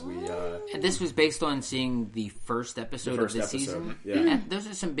about as we... And this was based on seeing the first episode of the season. Yeah. And those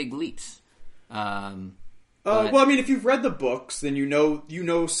are some big leaps. well, I mean, if you've read the books, then you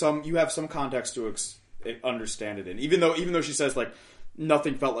have some context to understand it in. Even though she says like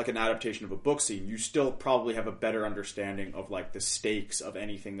nothing felt like an adaptation of a book scene, you still probably have a better understanding of like the stakes of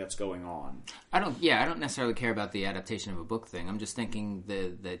anything that's going on. I don't necessarily care about the adaptation of a book thing. I'm just thinking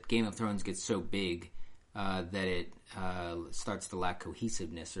that Game of Thrones gets so big that it starts to lack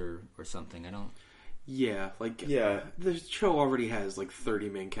cohesiveness or something. I don't. Yeah, the show already has like 30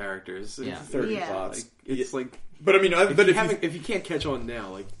 main characters. Yeah. 30 Yeah. plots. It's like, But I mean, if you can't catch on now,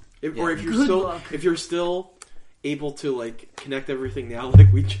 like, if you're still able to like connect everything now,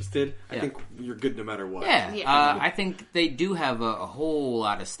 like we just did, I think you're good no matter what. Yeah, Yeah. I think they do have a whole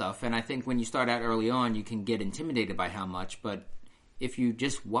lot of stuff, and I think when you start out early on, you can get intimidated by how much. But if you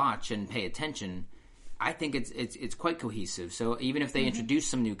just watch and pay attention, I think it's quite cohesive. So even if they introduce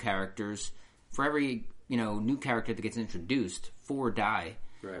some new characters, for every new character that gets introduced, 4 die.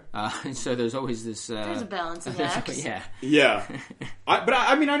 Right. So there's always this. There's a balancing act. Yeah. Yeah,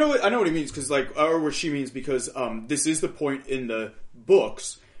 I mean, I know what he means because, like, or what she means because this is the point in the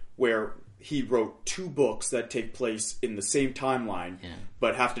books where he wrote 2 books that take place in the same timeline,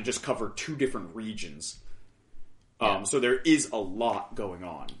 but have to just cover 2 different regions. So there is a lot going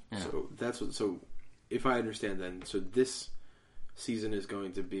on. So So if I understand, then this season is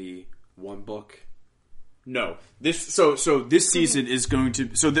going to be 1 book. No, this season is going to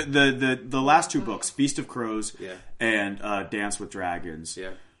the last 2 books, Feast of Crows, and Dance with Dragons.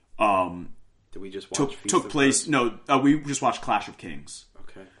 Yeah. Did we just watch took place? No, we just watched Clash of Kings.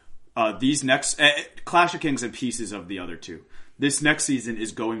 Okay. These next Clash of Kings and pieces of the other 2. This next season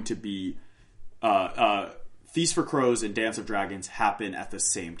is going to be Feast for Crows and Dance of Dragons happen at the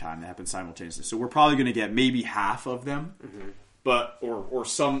same time. They happen simultaneously. So we're probably going to get maybe half of them. Mm-hmm. But or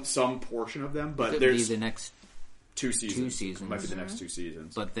some portion of them, but there's the next 2 seasons. 2 seasons. Might be the next 2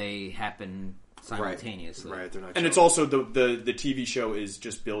 seasons. But they happen simultaneously. Right. They're not. And it's also the TV show is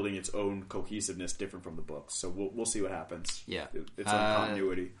just building its own cohesiveness, different from the books. So we'll see what happens. Yeah, its own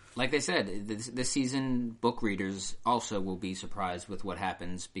continuity. Like they said, this season, book readers also will be surprised with what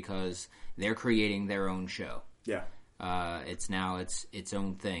happens because they're creating their own show. Yeah. It's now its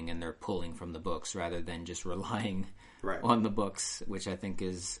own thing, and they're pulling from the books rather than just relying on the books, which I think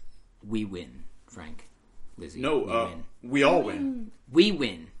is we win, Frank, Lizzie. No, we all win. We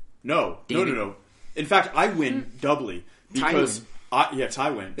win. No. In fact, I win doubly because Ty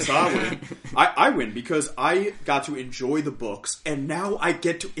win. So I win. I win because I got to enjoy the books, and now I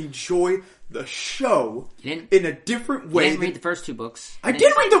get to enjoy the show in a different way. You didn't read the first 2 books. I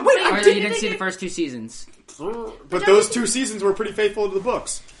did read the you didn't see the first 2 seasons. But those 2 seasons were pretty faithful to the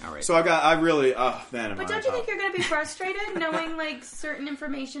books. All right. So I really, man. But don't you think you're going to be frustrated knowing like certain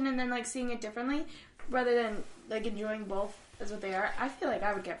information and then like seeing it differently rather than like enjoying both as what they are? I feel like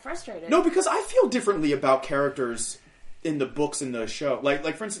I would get frustrated. No, because I feel differently about characters in the books and the show.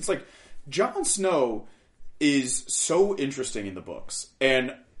 Like for instance, like Jon Snow is so interesting in the books,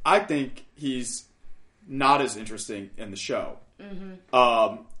 and I think he's not as interesting in the show. Mm-hmm.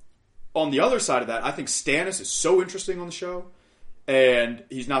 On the other side of that, I think Stannis is so interesting on the show, and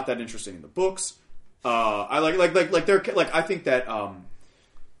he's not that interesting in the books. I I think that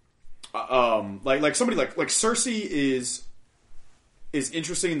like somebody like Cersei is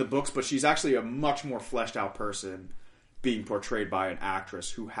interesting in the books, but she's actually a much more fleshed out person being portrayed by an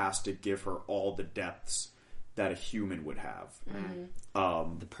actress who has to give her all the depths that a human would have.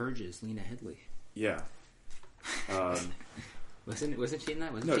 Mm-hmm. The Purges, Lena Headey. Yeah. Wasn't she in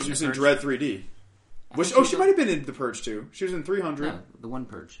that? No, she was in Dread 3D. She might have been in The Purge too. She was in 300. No, the one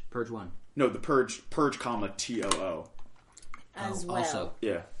Purge. Purge 1. No, the Purge, comma, TOO. As well. Also.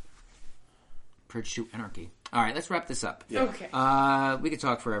 Yeah. Purge 2 Anarchy. All right, let's wrap this up. Yeah. Okay. We could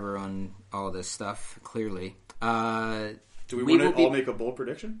talk forever on all this stuff, clearly. Do we want to all make a bold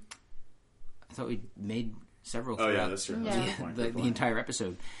prediction? I thought we made several Oh, yeah, throughout that's true. Yeah. That's the entire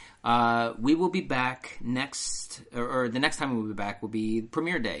episode. We will be back next, or the next time we'll be back will be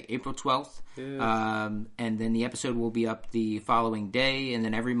premiere day, April 12th. Yeah. And then the episode will be up the following day, and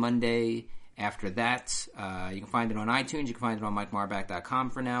then every Monday after that. You can find it on iTunes. You can find it on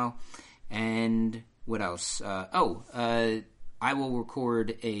MikeMarback.com for now. And what else? I will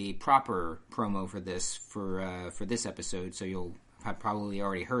record a proper promo for this for this episode, so you'll have probably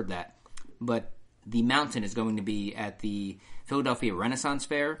already heard that. But the Mountain is going to be at the Philadelphia Renaissance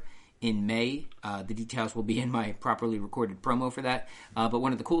Fair in May. The details will be in my properly recorded promo for that. But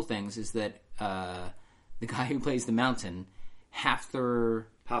one of the cool things is that the guy who plays the Mountain, Hafthor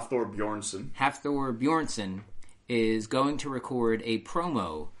Bjornsson, is going to record a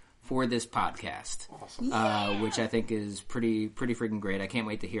promo for this podcast. Awesome. Which I think is pretty freaking great. I can't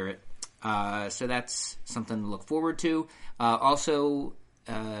wait to hear it. So that's something to look forward to. Also,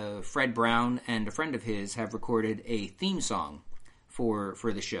 Fred Brown and a friend of his have recorded a theme song for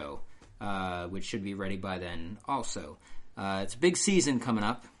the show, which should be ready by then also. It's a big season coming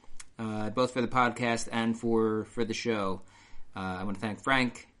up, both for the podcast and for the show. I want to thank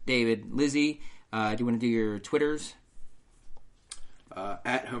Frank, David, Lizzie. Do you want to do your Twitters?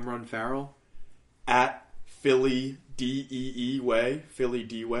 At Home Run Farrell. At Philly DEE Way. Philly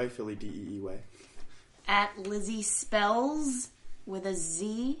D Way. Philly DEE Way. At Lizzie Spells with a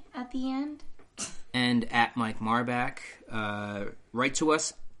Z at the end. And at Mike Marbach. Write to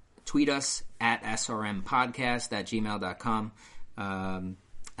us, tweet us at srmpodcast at gmail.com.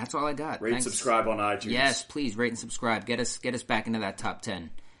 That's all I got. Rate and subscribe on iTunes. Yes, please rate and subscribe. Get us back into that top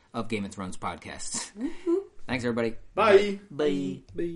 10 of Game of Thrones podcasts. Thanks, everybody. Bye. Bye. Bye.